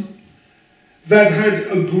anti-Semitism that had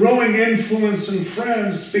a growing influence in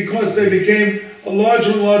France because they became a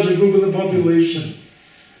larger and larger group of the population.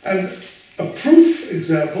 And a proof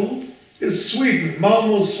example is Sweden,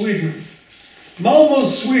 Malmö, Sweden. Malmö,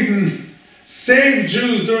 Sweden saved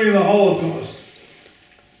Jews during the Holocaust.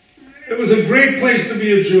 It was a great place to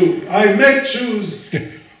be a Jew. I met Jews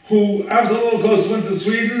who, after the Holocaust, went to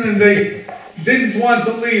Sweden and they didn't want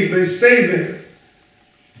to leave. They stayed there.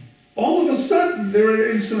 All of a sudden, there were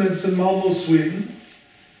incidents in Malmö, Sweden.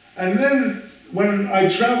 And then, when I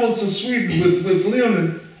traveled to Sweden with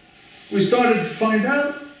Leonid, we started to find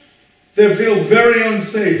out they feel very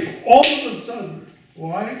unsafe. All of a sudden.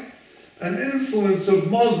 Why? An influence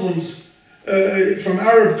of Muslims from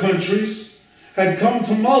Arab countries had come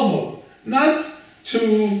to Malmö. Not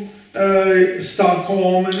to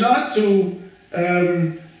Stockholm and not to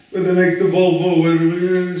where they make the Volvo,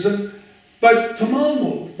 but to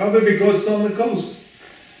Malmo, probably because it's on the coast.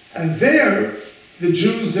 And there, the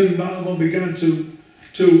Jews in Malmo began to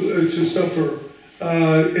suffer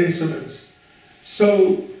incidents.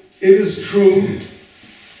 So it is true,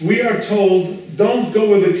 we are told, don't go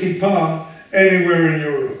with a kippah anywhere in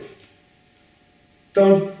Europe.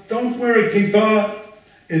 Don't wear a kippah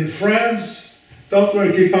in France, don't wear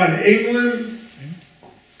a kippah in England,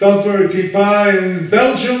 don't wear a kippah in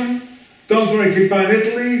Belgium, don't wear a kippah in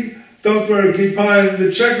Italy, don't wear a kippah in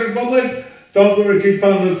the Czech Republic, don't wear a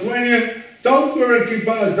kippah in Lithuania, don't wear a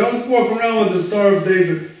kippah, don't walk around with the Star of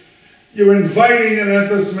David. You're inviting an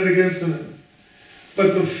anti-Semitic incident.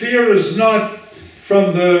 But the fear is not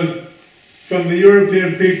from the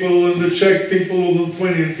European people and the Czech people or the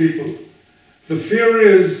Lithuanian people. The fear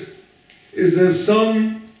is there's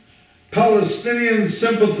some Palestinian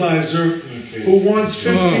sympathizer who wants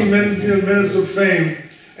 15 minutes of fame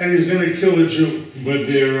and he's going to kill a Jew. But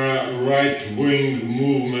there are right-wing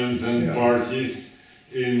movements and parties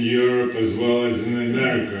in Europe as well as in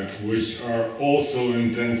America, which are also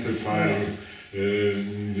intensifying.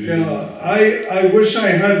 I wish I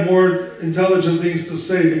had more intelligent things to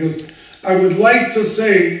say, because I would like to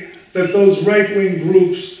say that those right-wing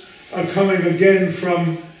groups are coming again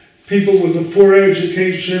from people with a poor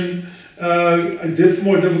education, a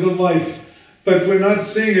more difficult life. But we're not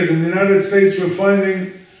seeing it. In the United States, we're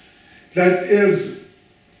finding that is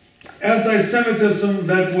anti-Semitism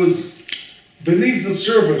that was beneath the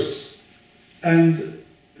surface and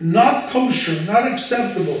not kosher, not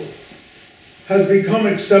acceptable, has become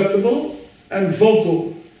acceptable and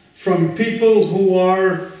vocal from people who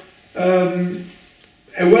are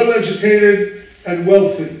well-educated and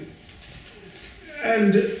wealthy.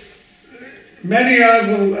 And many of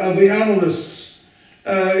the analysts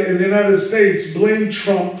in the United States blame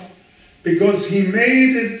Trump because he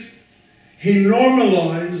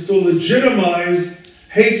normalized or legitimized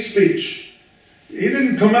hate speech. He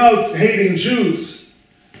didn't come out hating Jews,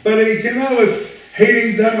 but he came out with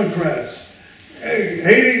hating Democrats,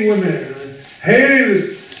 hating women, hating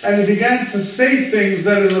this, and he began to say things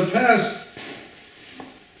that in the past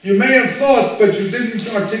you may have thought, but you didn't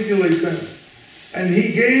articulate them. And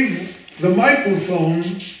he gave the microphone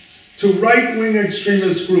to right-wing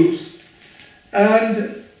extremist groups.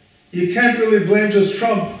 And you can't really blame just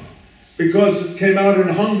Trump, because it came out in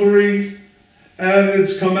Hungary, and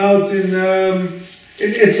it's come out in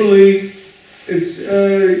Italy. It's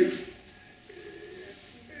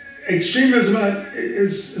extremism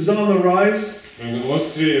is on the rise. And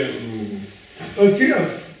Austria. Austria,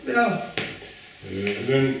 yeah.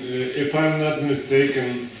 Then, if I'm not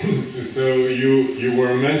mistaken, so you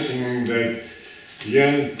were mentioning that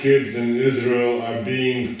young kids in Israel are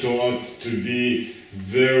being taught to be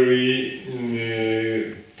very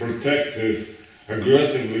protective,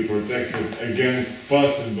 aggressively protective against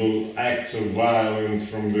possible acts of violence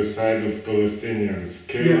from the side of Palestinians.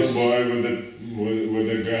 Kill a boy with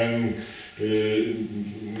a gun,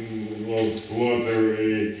 will slaughter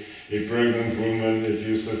a pregnant woman if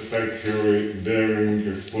you suspect her bearing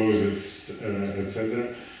explosives,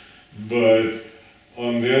 etc. But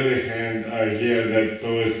on the other hand, I hear that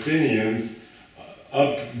Palestinians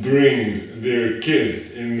upbring their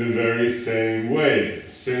kids in the very same way.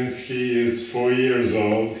 Since he is 4 years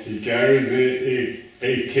old, he carries a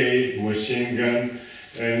AK machine gun,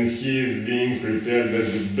 and he is being prepared that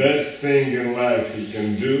the best thing in life he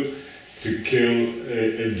can do to kill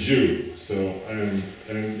a Jew. So,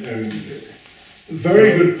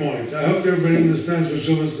 very good point. I hope everybody understands what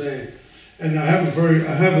you were saying, and I have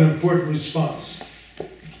an important response.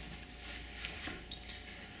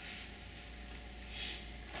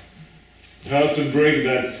 How to break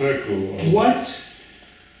that circle?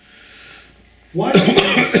 What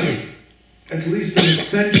is at least an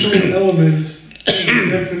essential element in the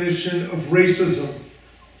definition of racism?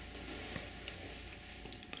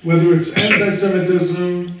 Whether it's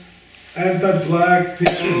anti-Semitism, anti-black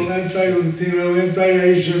people, anti-Latino,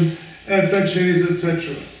 anti-Asian, anti-Chinese,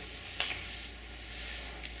 etc.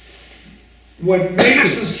 What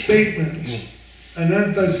makes a statement an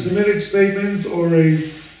anti-Semitic statement or a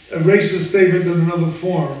racist statement in another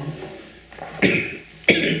form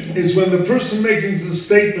is when the person making the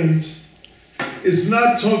statement is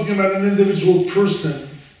not talking about an individual person,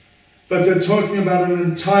 but they're talking about an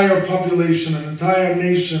entire population, an entire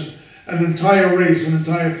nation, an entire race, an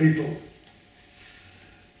entire people.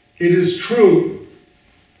 It is true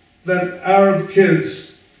that Arab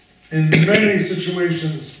kids in many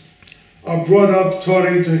situations are brought up taught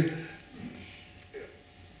into,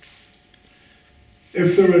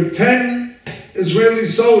 if there are 10 Israeli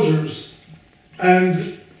soldiers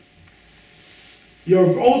and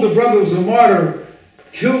your older brother was a martyr,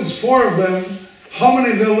 kills 4 of them, how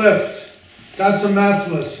many there left? That's a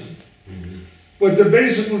math lesson. What they're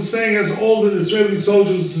basically saying is all the Israeli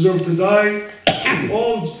soldiers deserve to die,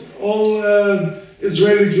 all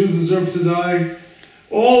Israeli Jews deserve to die,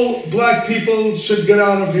 all black people should get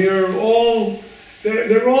out of here,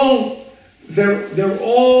 they're all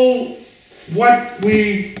what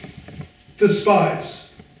we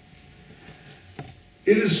despise.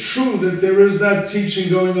 It is true that there is that teaching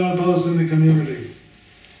going on in the Palestinian community.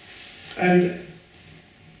 And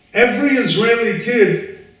every Israeli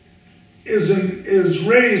kid is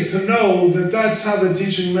raised to know that that's how they're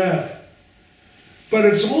teaching math. But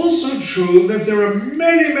it's also true that there are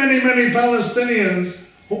many, many, many Palestinians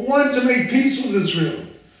who want to make peace with Israel,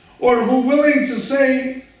 or who are willing to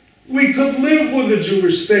say, we could live with a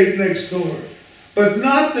Jewish state next door, but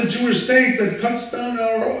not the Jewish state that cuts down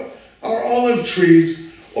our olive trees,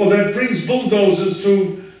 or that brings bulldozers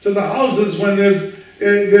to the houses when there's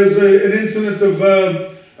an incident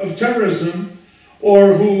of terrorism,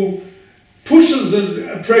 or who pushes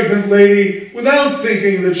a pregnant lady without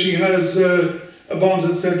thinking that she has bombs,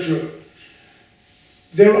 etc.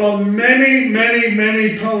 There are many, many,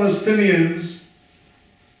 many Palestinians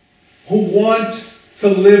who want to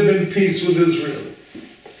live in peace with Israel.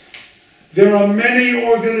 There are many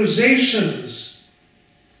organizations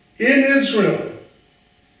in Israel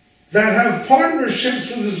that have partnerships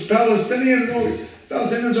with this Palestinian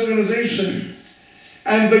organization,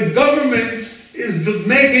 and the government is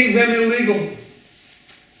making them illegal.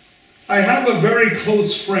 I have a very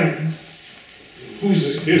close friend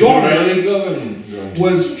whose daughter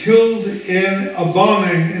was killed in a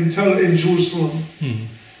bombing in Jerusalem.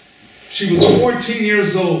 She was 14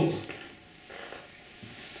 years old.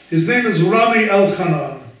 His name is Rabbi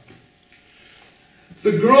Elchanan.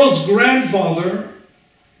 The girl's grandfather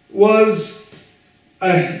was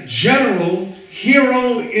a general,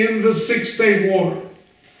 hero in the Six-Day War.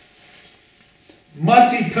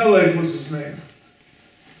 Mati Peleg was his name.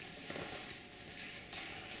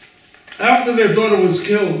 After their daughter was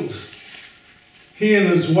killed, he and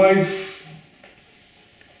his wife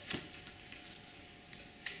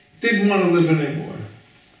didn't want to live anymore.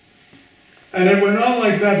 And it went on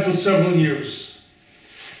like that for several years.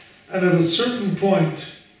 And at a certain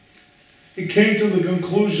point, he came to the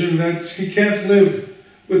conclusion that he can't live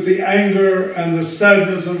with the anger and the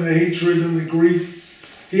sadness and the hatred and the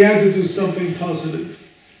grief. He had to do something positive.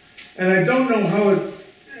 And I don't know how it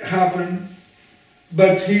happened,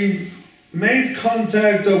 but he made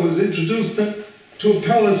contact or was introduced to a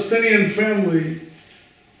Palestinian family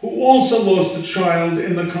who also lost a child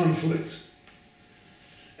in the conflict.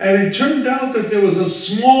 And it turned out that there was a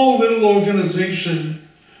small little organization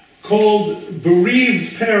called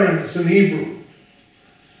Bereaved Parents in Hebrew.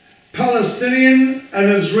 Palestinian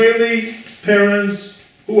and Israeli parents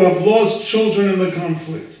who have lost children in the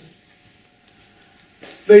conflict.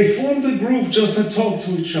 They formed a group just to talk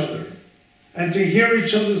to each other and to hear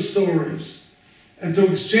each other's stories and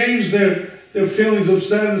to exchange their feelings of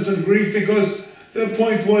sadness and grief, because their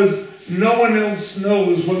point was no one else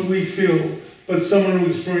knows what we feel but someone who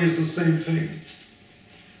experienced the same thing.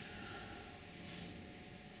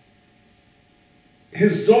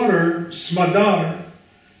 His daughter, Smadar,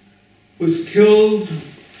 was killed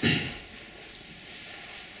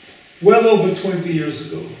well over 20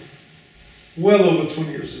 years ago. Well over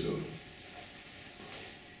 20 years ago.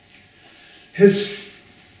 His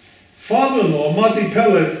father-in-law, Mati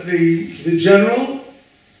Pellet, the general,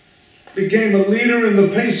 became a leader in the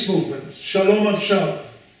peace movement, Shalom Achshav.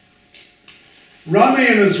 Rami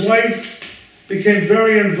and his wife became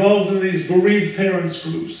very involved in these bereaved parents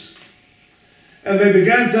groups. And they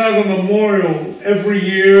began to have a memorial every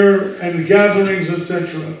year and gatherings,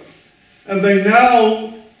 etc. And they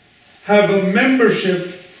now have a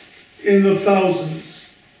membership in the thousands.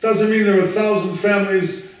 Doesn't mean there are 1,000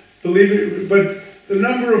 families, believe it, but the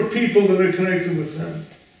number of people that are connected with them.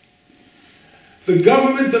 The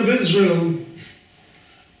government of Israel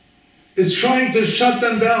is trying to shut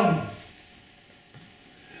them down.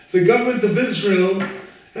 The government of Israel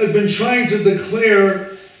has been trying to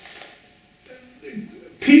declare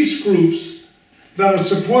peace groups that are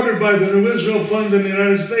supported by the New Israel Fund in the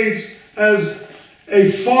United States as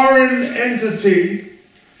a foreign entity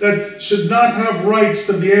that should not have rights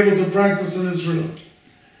to be able to practice in Israel.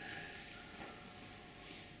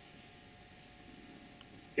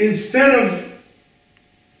 Instead of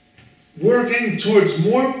working towards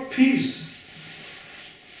more peace,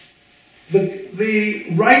 the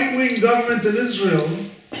right-wing government in Israel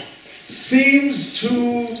seems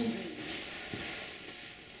to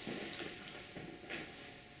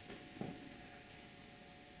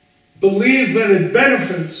believe that it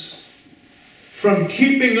benefits from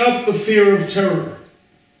keeping up the fear of terror.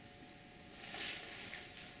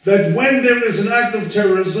 That when there is an act of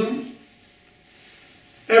terrorism,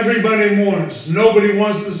 everybody mourns. Nobody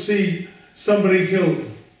wants to see somebody killed.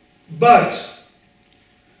 But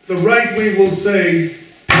the right wing will say,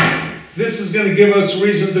 this is going to give us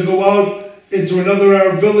reason to go out into another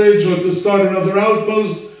Arab village or to start another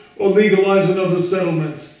outpost or legalize another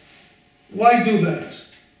settlement. Why do that?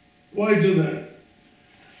 Why do that?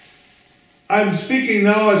 I'm speaking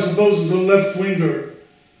now, I suppose, as a left-winger,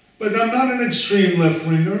 but I'm not an extreme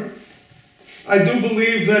left-winger. I do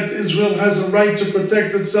believe that Israel has a right to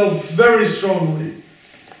protect itself very strongly,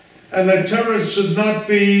 and that terrorists should not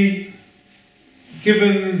be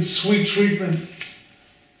given sweet treatment.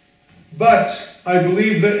 But I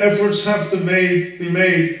believe that efforts have to be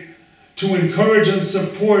made to encourage and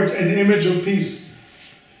support an image of peace.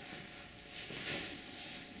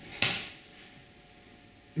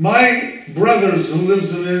 My brothers who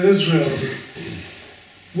lives in Israel,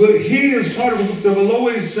 he is part of a group that will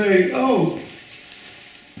always say, oh,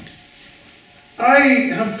 I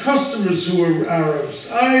have customers who are Arabs.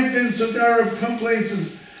 I've been to Arab complaints.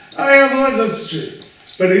 I have a lot of shit.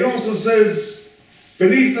 But he also says,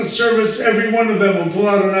 beneath the surface, every one of them will pull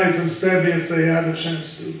out a knife and stab me if they had a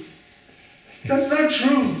chance to. That's not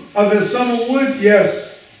true. Are there some who would?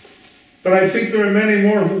 Yes. But I think there are many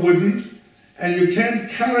more who wouldn't. And you can't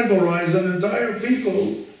categorize an entire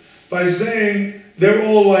people by saying they're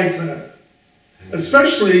all like that.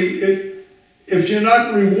 Especially if you're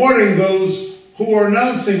not rewarding those who are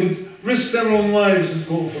announcing, would risk their own lives and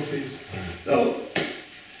call for peace. So,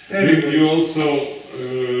 anyway. You also,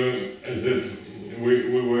 as if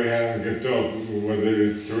we were having a talk, whether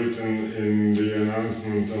it's written in the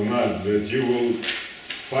announcement or not, that you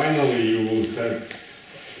will say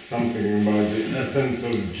something about the essence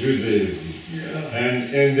of Judaism. Yeah.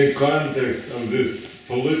 And in the context of this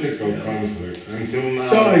political conflict, until now...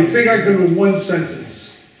 So I think I could, in one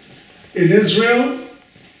sentence. In Israel,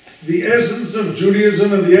 the essence of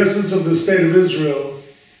Judaism and the essence of the state of Israel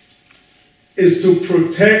is to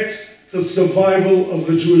protect the survival of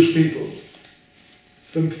the Jewish people.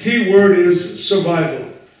 The key word is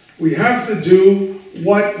survival. We have to do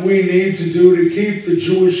what we need to do to keep the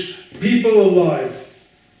Jewish people alive.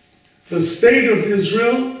 The state of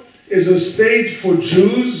Israel is a state for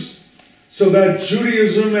Jews so that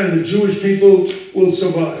Judaism and the Jewish people will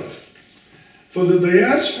survive. For the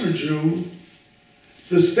diaspora Jew,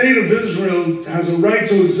 the state of Israel has a right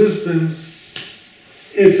to existence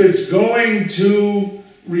if it's going to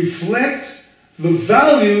reflect the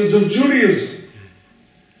values of Judaism.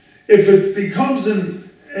 If it becomes an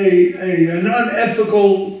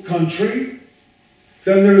unethical country,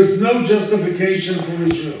 then there is no justification for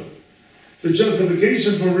Israel. The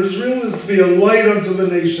justification for Israel is to be a light unto the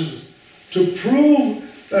nations, to prove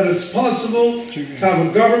that it's possible to have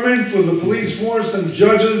a government with a police force and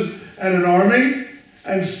judges and an army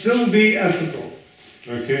and still be ethical.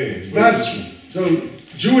 Okay. So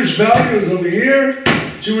Jewish values over here,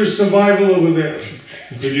 Jewish survival over there.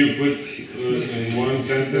 Could you put in one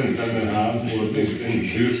sentence and a half, or in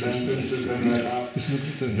 2 sentences and a half,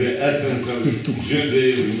 the essence of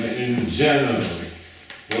Judaism in general?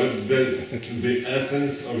 What does the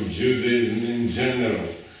essence of Judaism in general?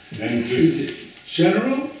 And to see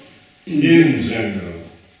general? In general.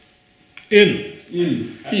 In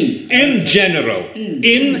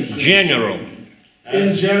general.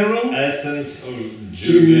 In general? Essence of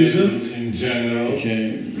Judaism in general.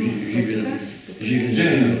 In general.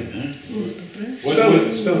 Spell it.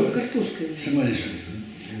 General.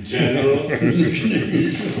 General? In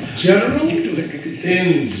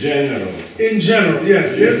general. In general,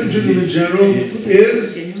 yes. The essence of Judaism in general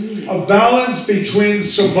is a balance between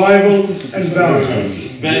survival and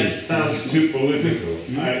value. That sounds too political.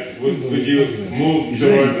 Would you move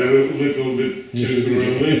towards a little bit to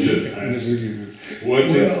religious aspect? What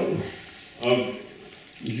is of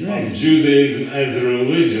Judaism as a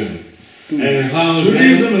religion? And how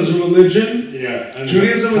Judaism as a religion? Yeah. And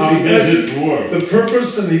Judaism how is does it work? The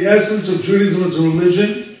purpose and the essence of Judaism as a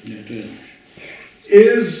religion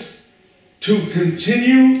is to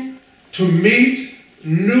continue to meet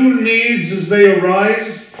new needs as they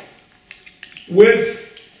arise with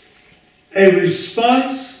a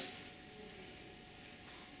response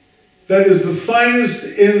that is the finest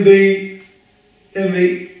in the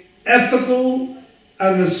ethical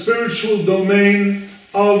and the spiritual domain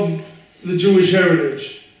of the Jewish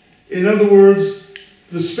heritage. In other words,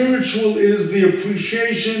 the spiritual is the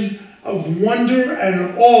appreciation of wonder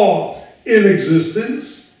and awe in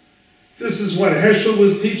existence. This is what Heschel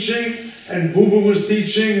was teaching, and Buber was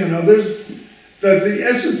teaching and others, that the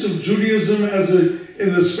essence of Judaism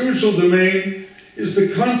in the spiritual domain is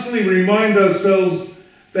to constantly remind ourselves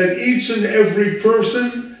that each and every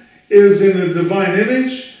person is in a divine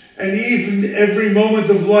image, and even every moment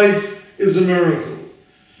of life is a miracle.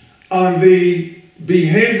 On the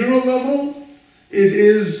behavioral level, it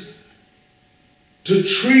is to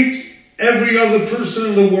treat every other person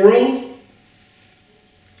in the world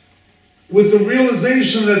with the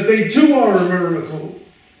realization that they too are a miracle,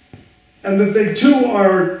 and that they too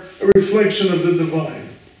are a reflection of the divine.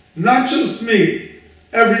 Not just me,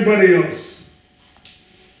 everybody else.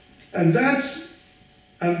 And that,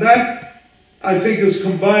 I think, is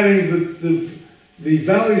combining the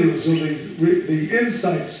values or the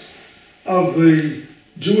insights of the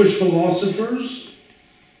Jewish philosophers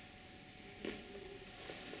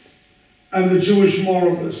and the Jewish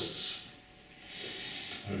moralists.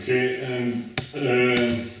 Okay, and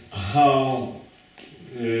how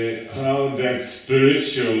that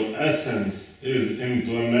spiritual essence is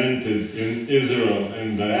implemented in Israel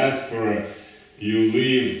and diaspora, you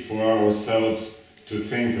leave for ourselves to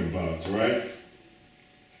think about, right?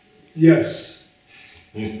 Yes.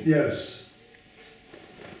 Yes.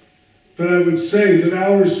 But I would say that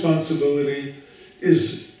our responsibility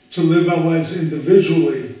is to live our lives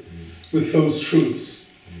individually with those truths.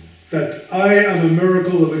 That I am a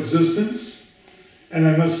miracle of existence, and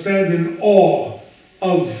I must stand in awe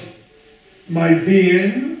of my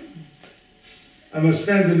being. I must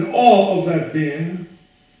stand in awe of that being.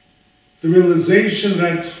 The realization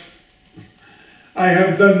that I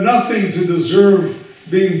have done nothing to deserve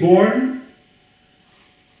being born,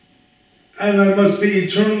 and I must be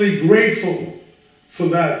eternally grateful for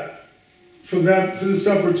this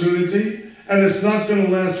opportunity, and it's not going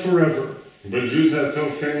to last forever. But Jews are so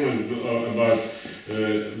famous about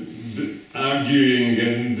arguing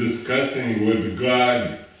and discussing with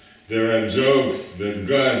God. There are jokes that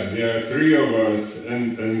God, there are three of us,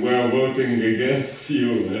 and we're voting against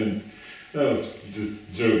you, and just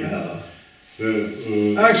joking. Yeah. So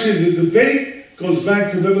actually, the debate goes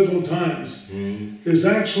back to biblical times. There's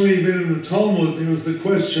actually been in the Talmud, there was the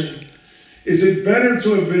question, is it better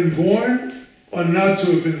to have been born or not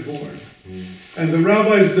to have been born? And the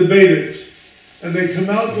rabbis debate it, and they come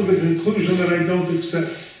out with a conclusion that I don't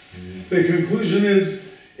accept. The conclusion is,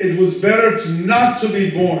 it was better not to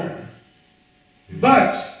be born.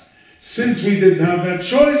 But, since we didn't have that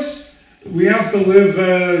choice, we have to live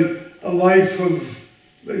a life of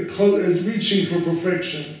reaching for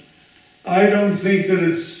perfection. I don't think that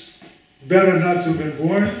it's better not to have been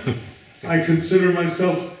born. I consider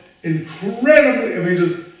myself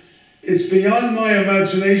incredibly, it's beyond my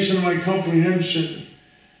imagination and my comprehension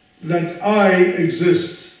that I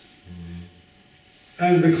exist.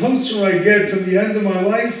 And the closer I get to the end of my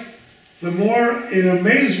life, the more in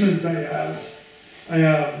amazement I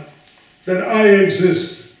am that I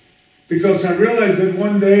exist. Because I realize that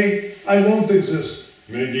one day I won't exist.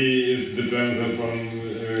 Maybe it depends upon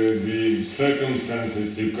the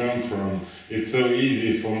circumstances you come from. It's so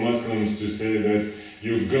easy for Muslims to say that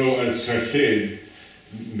you go as shahid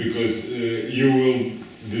because you will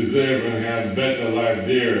deserve and have better life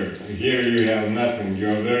there. Here you have nothing. You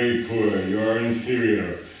are very poor. You are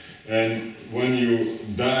inferior. And when you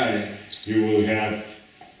die, you will have,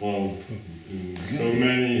 so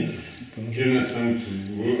many innocent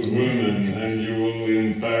women, and you will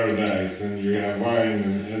in paradise, and you have wine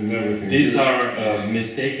and everything. These are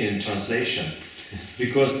mistaken translation,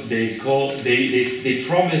 because they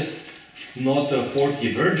promise not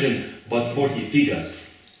 40 virgin, but 40 figas.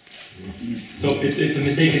 So it's a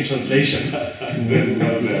mistaken translation.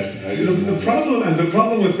 The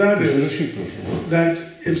problem with that is that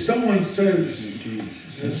if someone says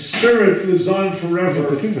the spirit lives on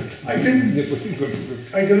forever, I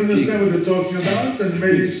can understand what they're talking about, and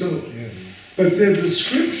maybe so. But the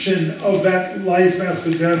description of that life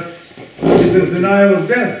after death is a denial of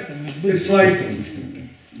death. It's like,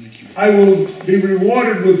 I will be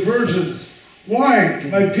rewarded with virgins. Why?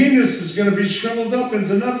 My penis is going to be shriveled up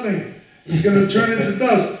into nothing. It's going to turn into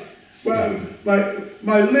dust. Well,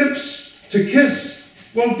 my lips to kiss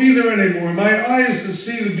won't be there anymore. My eyes to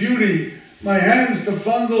see the beauty. My hands to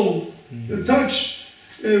fondle, the touch.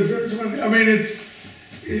 It's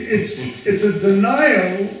a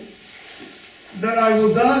denial that I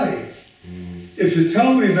will die. If you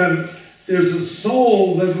tell me that there's a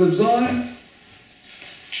soul that lives on,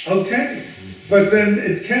 okay. But then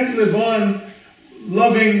it can't live on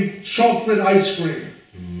loving chocolate ice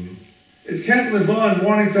cream. It can't live on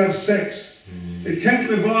wanting to have sex. It can't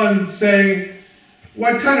live on saying,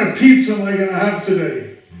 what kind of pizza am I going to have today?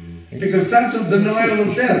 Because that's a denial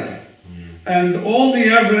of death. And all the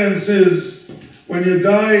evidence is, when you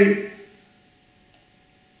die,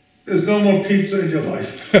 there's no more pizza in your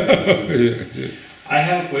life. I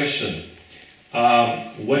have a question.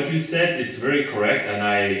 What you said is very correct, and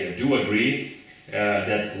I do agree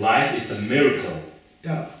that life is a miracle.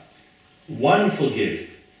 Yeah. Wonderful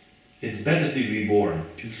gift. It's better to be born.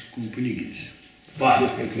 But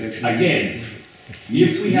again,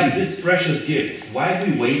 if we have this precious gift, why are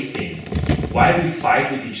we wasting? Why we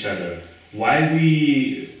fight with each other? Why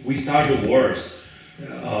we start the wars?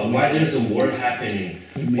 Why there's a war happening?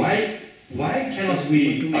 Why cannot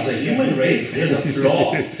we, as a human race, there's a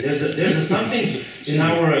flaw, there's a something in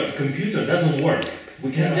our computer doesn't work.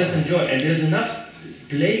 We can just enjoy, and there's enough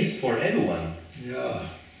place for everyone. Yeah.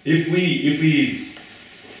 If we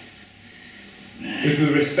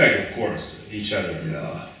respect, of course, each other.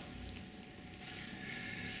 Yeah.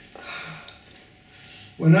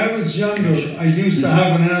 When I was younger, I used to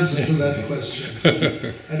have an answer to that question.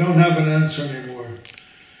 I don't have an answer anymore.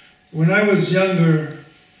 When I was younger,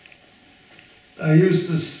 I used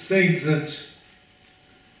to think that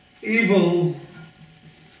evil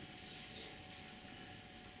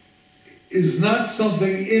is not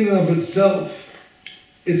something in and of itself.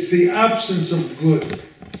 It's the absence of good.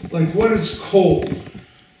 Like, what is cold?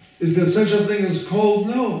 Is there such a thing as cold?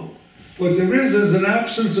 No. What there is an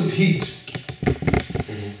absence of heat.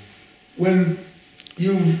 When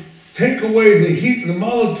you take away the heat, the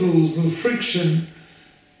molecules, the friction,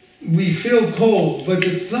 we feel cold. But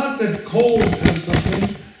it's not that cold has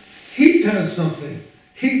something. Heat has something.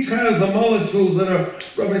 Heat has the molecules that are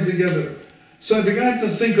rubbing together. So I began to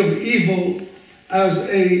think of evil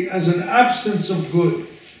as an absence of good.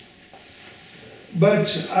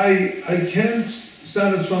 But I can't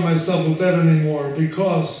satisfy myself with that anymore,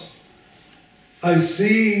 because I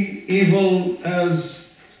see evil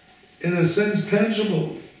as, in a sense,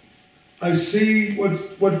 tangible. I see what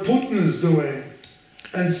Putin is doing,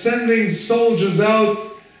 and sending soldiers out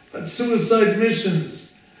on suicide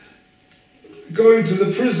missions, going to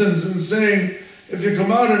the prisons and saying, if you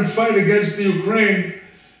come out and fight against the Ukraine,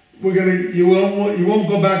 you won't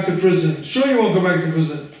go back to prison. Sure, you won't go back to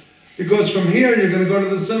prison, because from here you're going to go to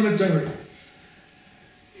the cemetery.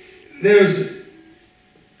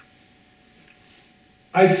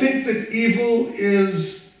 I think that evil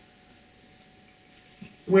is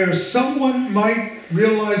where someone might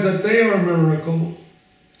realize that they are a miracle,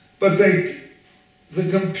 but the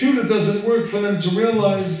computer doesn't work for them to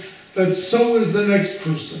realize that so is the next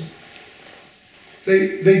person.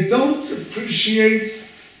 They don't appreciate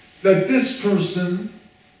that this person,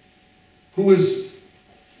 who is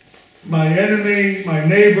my enemy, my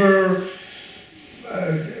neighbor,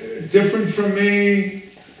 different from me,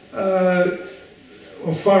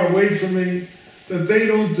 or far away from me, that they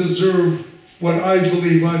don't deserve what I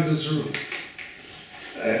believe I deserve.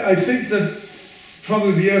 I think that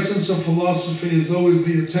probably the essence of philosophy is always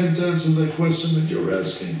the attempt to answer that question that you're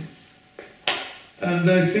asking. And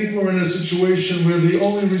I think we're in a situation where the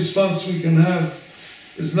only response we can have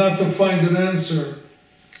is not to find an answer,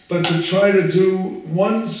 but to try to do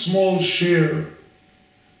one small share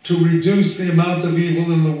to reduce the amount of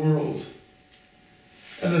evil in the world.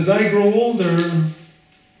 And as I grow older,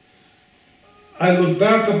 I look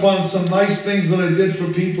back upon some nice things that I did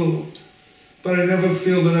for people, but I never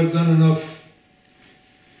feel that I've done enough.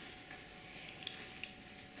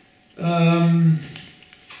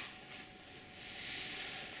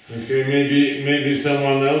 Okay, maybe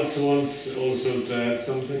someone else wants also to add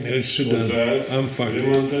something? I'm fine.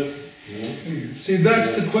 No? See,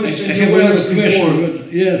 that's the question you asked before.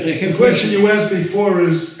 Yes, I have the question you asked before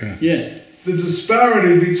is the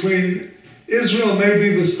disparity between Israel may be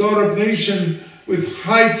the startup nation with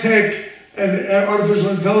high tech and artificial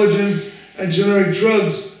intelligence and generic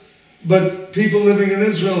drugs, but people living in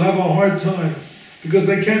Israel have a hard time because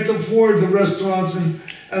they can't afford the restaurants and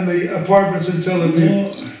the apartments in Tel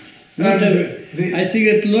Aviv. I think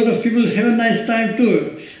that a lot of people have a nice time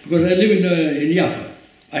too, because I live in Jaffa.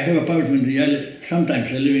 I have an apartment. Sometimes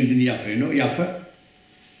I live in Jaffa. You know Jaffa,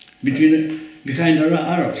 behind the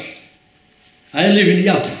Arabs. I live in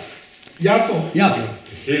Jaffa. Jaffa.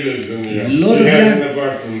 He lives in Jaffa. He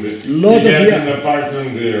has an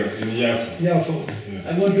apartment there in Jaffa. Yeah. I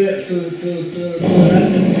want to answer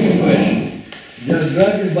this question. Just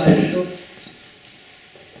drive his bicycle,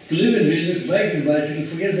 to live in Vilnius, bike his bicycle,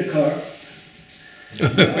 forget the car.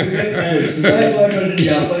 Buy apartment in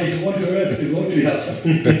Jaffa, if you want to rest, you go to Jaffa.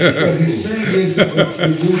 What he's saying is that what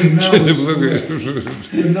you're doing now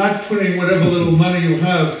is you're not putting whatever little money you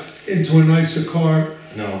have into a nicer car.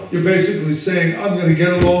 No. You're basically saying, I'm going to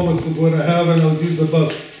get along with what I have and I'll use the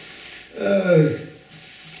bus.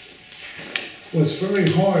 what's very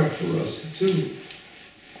hard for us to do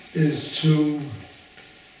is to,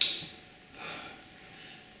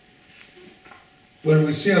 when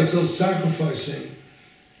we see ourselves sacrificing,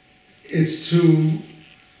 it's to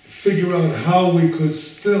figure out how we could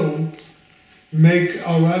still make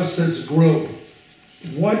our assets grow.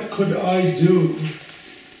 What could I do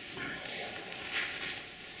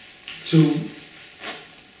to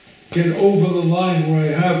get over the line where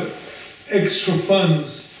I have extra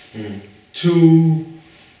funds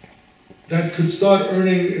that could start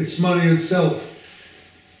earning its money itself?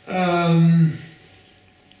 And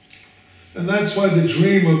that's why the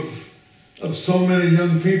dream of so many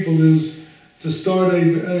young people is to start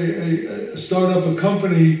start up a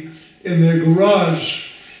company in their garage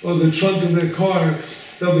or the trunk of their car.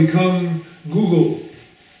 They'll become Google,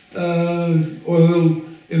 or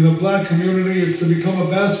in the black community, it's to become a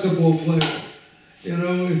basketball player. You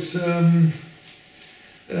know, it's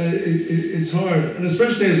hard, and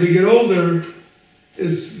especially as we get older,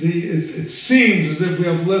 it seems as if we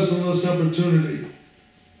have less and less opportunity.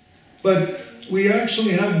 But we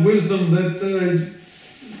actually have wisdom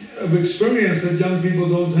of experience that young people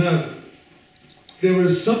don't have. There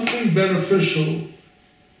is something beneficial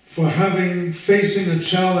for facing a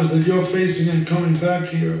challenge that you're facing and coming back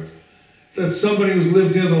here that somebody who's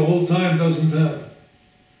lived here the whole time doesn't have.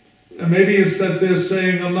 And maybe it's that they're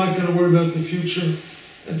saying, I'm not going to worry about the future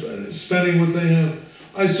and spending what they have.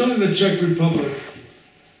 I saw in the Czech Republic,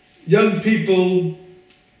 young people,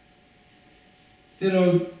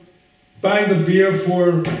 buying a beer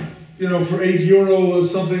for €8 or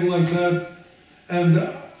something like that, and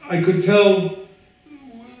I could tell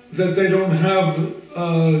that they don't have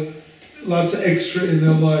lots of extra in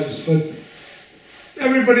their lives, but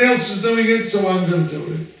everybody else is doing it, so I'm going to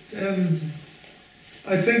do it. And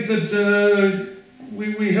I think that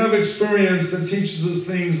we have experience that teaches us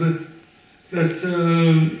things that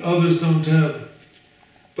others don't have.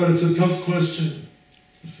 But it's a tough question.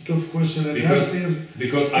 It's a tough question.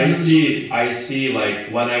 Because I see, like,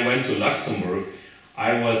 when I went to Luxembourg,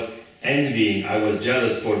 I was envying, I was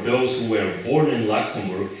jealous for those who were born in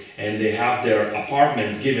Luxembourg and they have their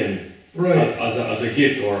apartments given as a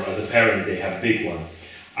gift, or as a parents they have big one.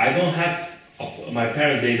 I don't have, my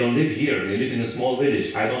parents, they don't live here, they live in a small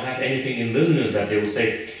village. I don't have anything in Vilnius that they will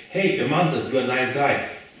say, hey, Imantas, you're a nice guy,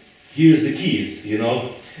 here's the keys, you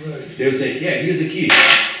know. Right. They will say, yeah, here's the key,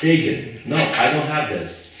 take it. No, I don't have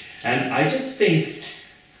that. And I just think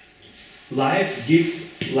life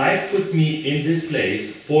puts me in this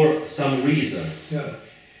place for some reasons. Yeah.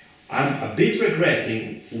 I'm a bit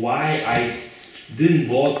regretting why I didn't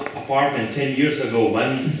bought apartment 10 years ago.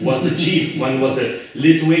 One was a cheap, one was a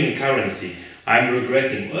Lithuanian currency. I'm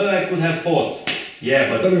regretting, well, I could have bought. Yeah,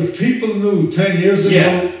 but if people knew 10 years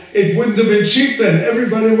ago, it wouldn't have been cheap then.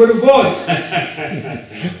 Everybody would have bought.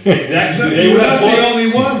 Exactly. You're not the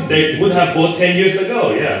only one. They would have bought 10 years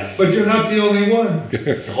ago, yeah. But you're not the only one.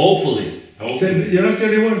 Hopefully. You're not the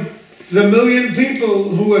only one. There's a million people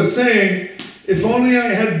who are saying, if only I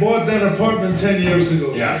had bought that apartment 10 years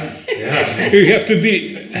ago. Yeah, yeah. You have to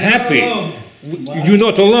be happy. You're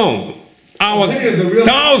not alone. Our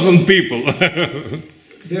 1,000 people.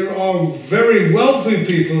 There are very wealthy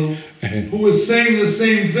people who are saying the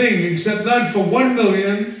same thing, except not for 1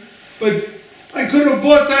 million, but I could have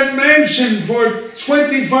bought that mansion for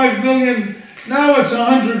 25 million. Now it's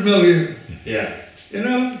 100 million. Yeah. You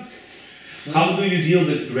know? How do you deal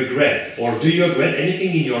with regrets? Or do you regret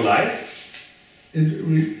anything in your life? Do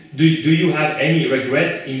you have any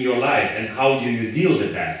regrets in your life, and how do you deal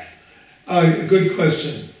with that? Good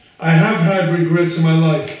question. I have had regrets in my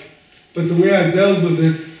life, but the way I dealt with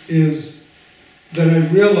it is that I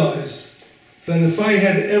realized that if I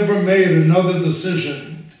had ever made another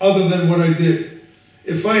decision other than what I did,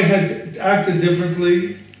 if I had acted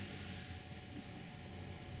differently,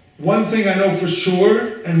 one thing I know for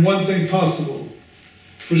sure and one thing possible.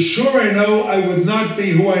 For sure I know I would not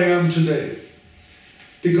be who I am today,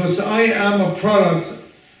 because I am a product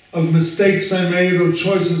of mistakes I made, or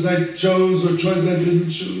choices I chose, or choices I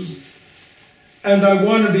didn't choose. And I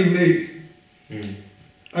want to be me.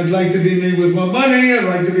 I'd like to be me with more money, I'd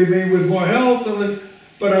like to be me with more health,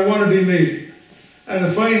 but I want to be me. And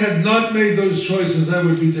if I had not made those choices, I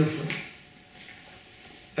would be different.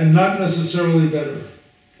 And not necessarily better.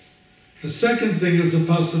 The second thing is a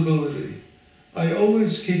possibility. I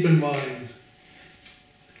always keep in mind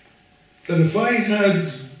that if I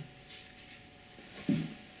had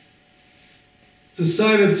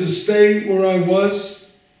decided to stay where I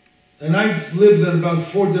was, and I've lived in about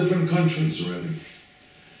 4 different countries already,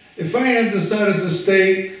 if I had decided to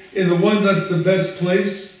stay in the one that's the best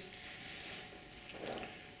place,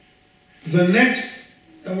 the next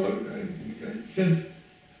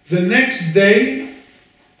day,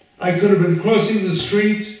 I could have been crossing the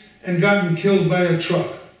street and gotten killed by a truck.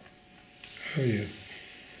 Oh, yeah.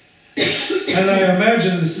 And I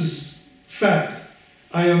imagine, this is fact,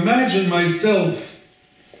 I imagine myself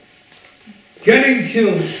getting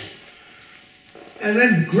killed and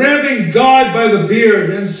then grabbing God by the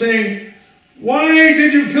beard and saying, "Why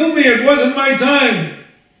did you kill me? It wasn't my time."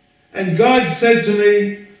 And God said to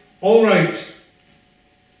me, "All right,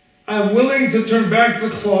 I'm willing to turn back the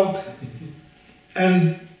clock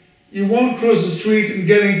and you won't cross the street and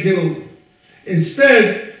getting killed.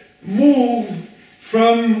 Instead, move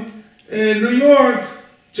from New York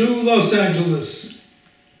to Los Angeles.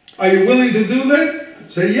 Are you willing to do that?"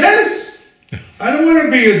 Say, "Yes. I don't want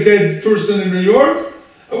to be a dead person in New York.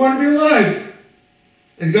 I want to be alive."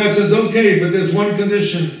 And God says, "Okay, but there's one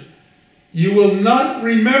condition. You will not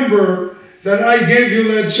remember that I gave you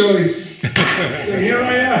that choice." So here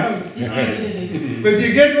I am. Nice. But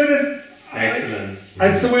you get with it? Excellent.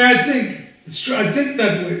 That's the way I think. It's true. I think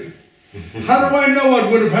that way. How do I know what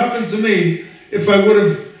would have happened to me if I would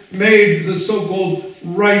have made the so-called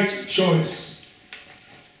right choice?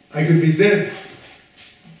 I could be dead.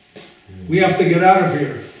 We have to get out of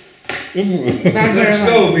here. Let's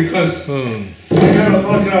go, because I gotta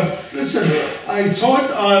look it up. Listen, I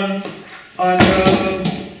taught on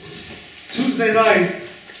Tuesday night.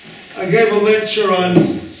 I gave a lecture on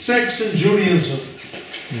sex and Judaism.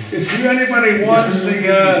 If anybody wants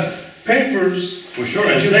the papers, For sure,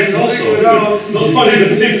 and if you sex can also. figure it out, Not only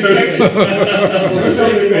the pictures.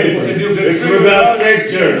 if you can It's figure it without out,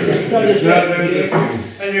 pictures. It's not interesting.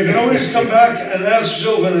 and you can always come back and ask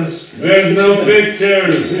Sylvanus. There's no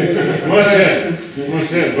pictures.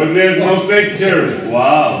 Moshe, but there's no pictures.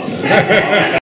 Wow.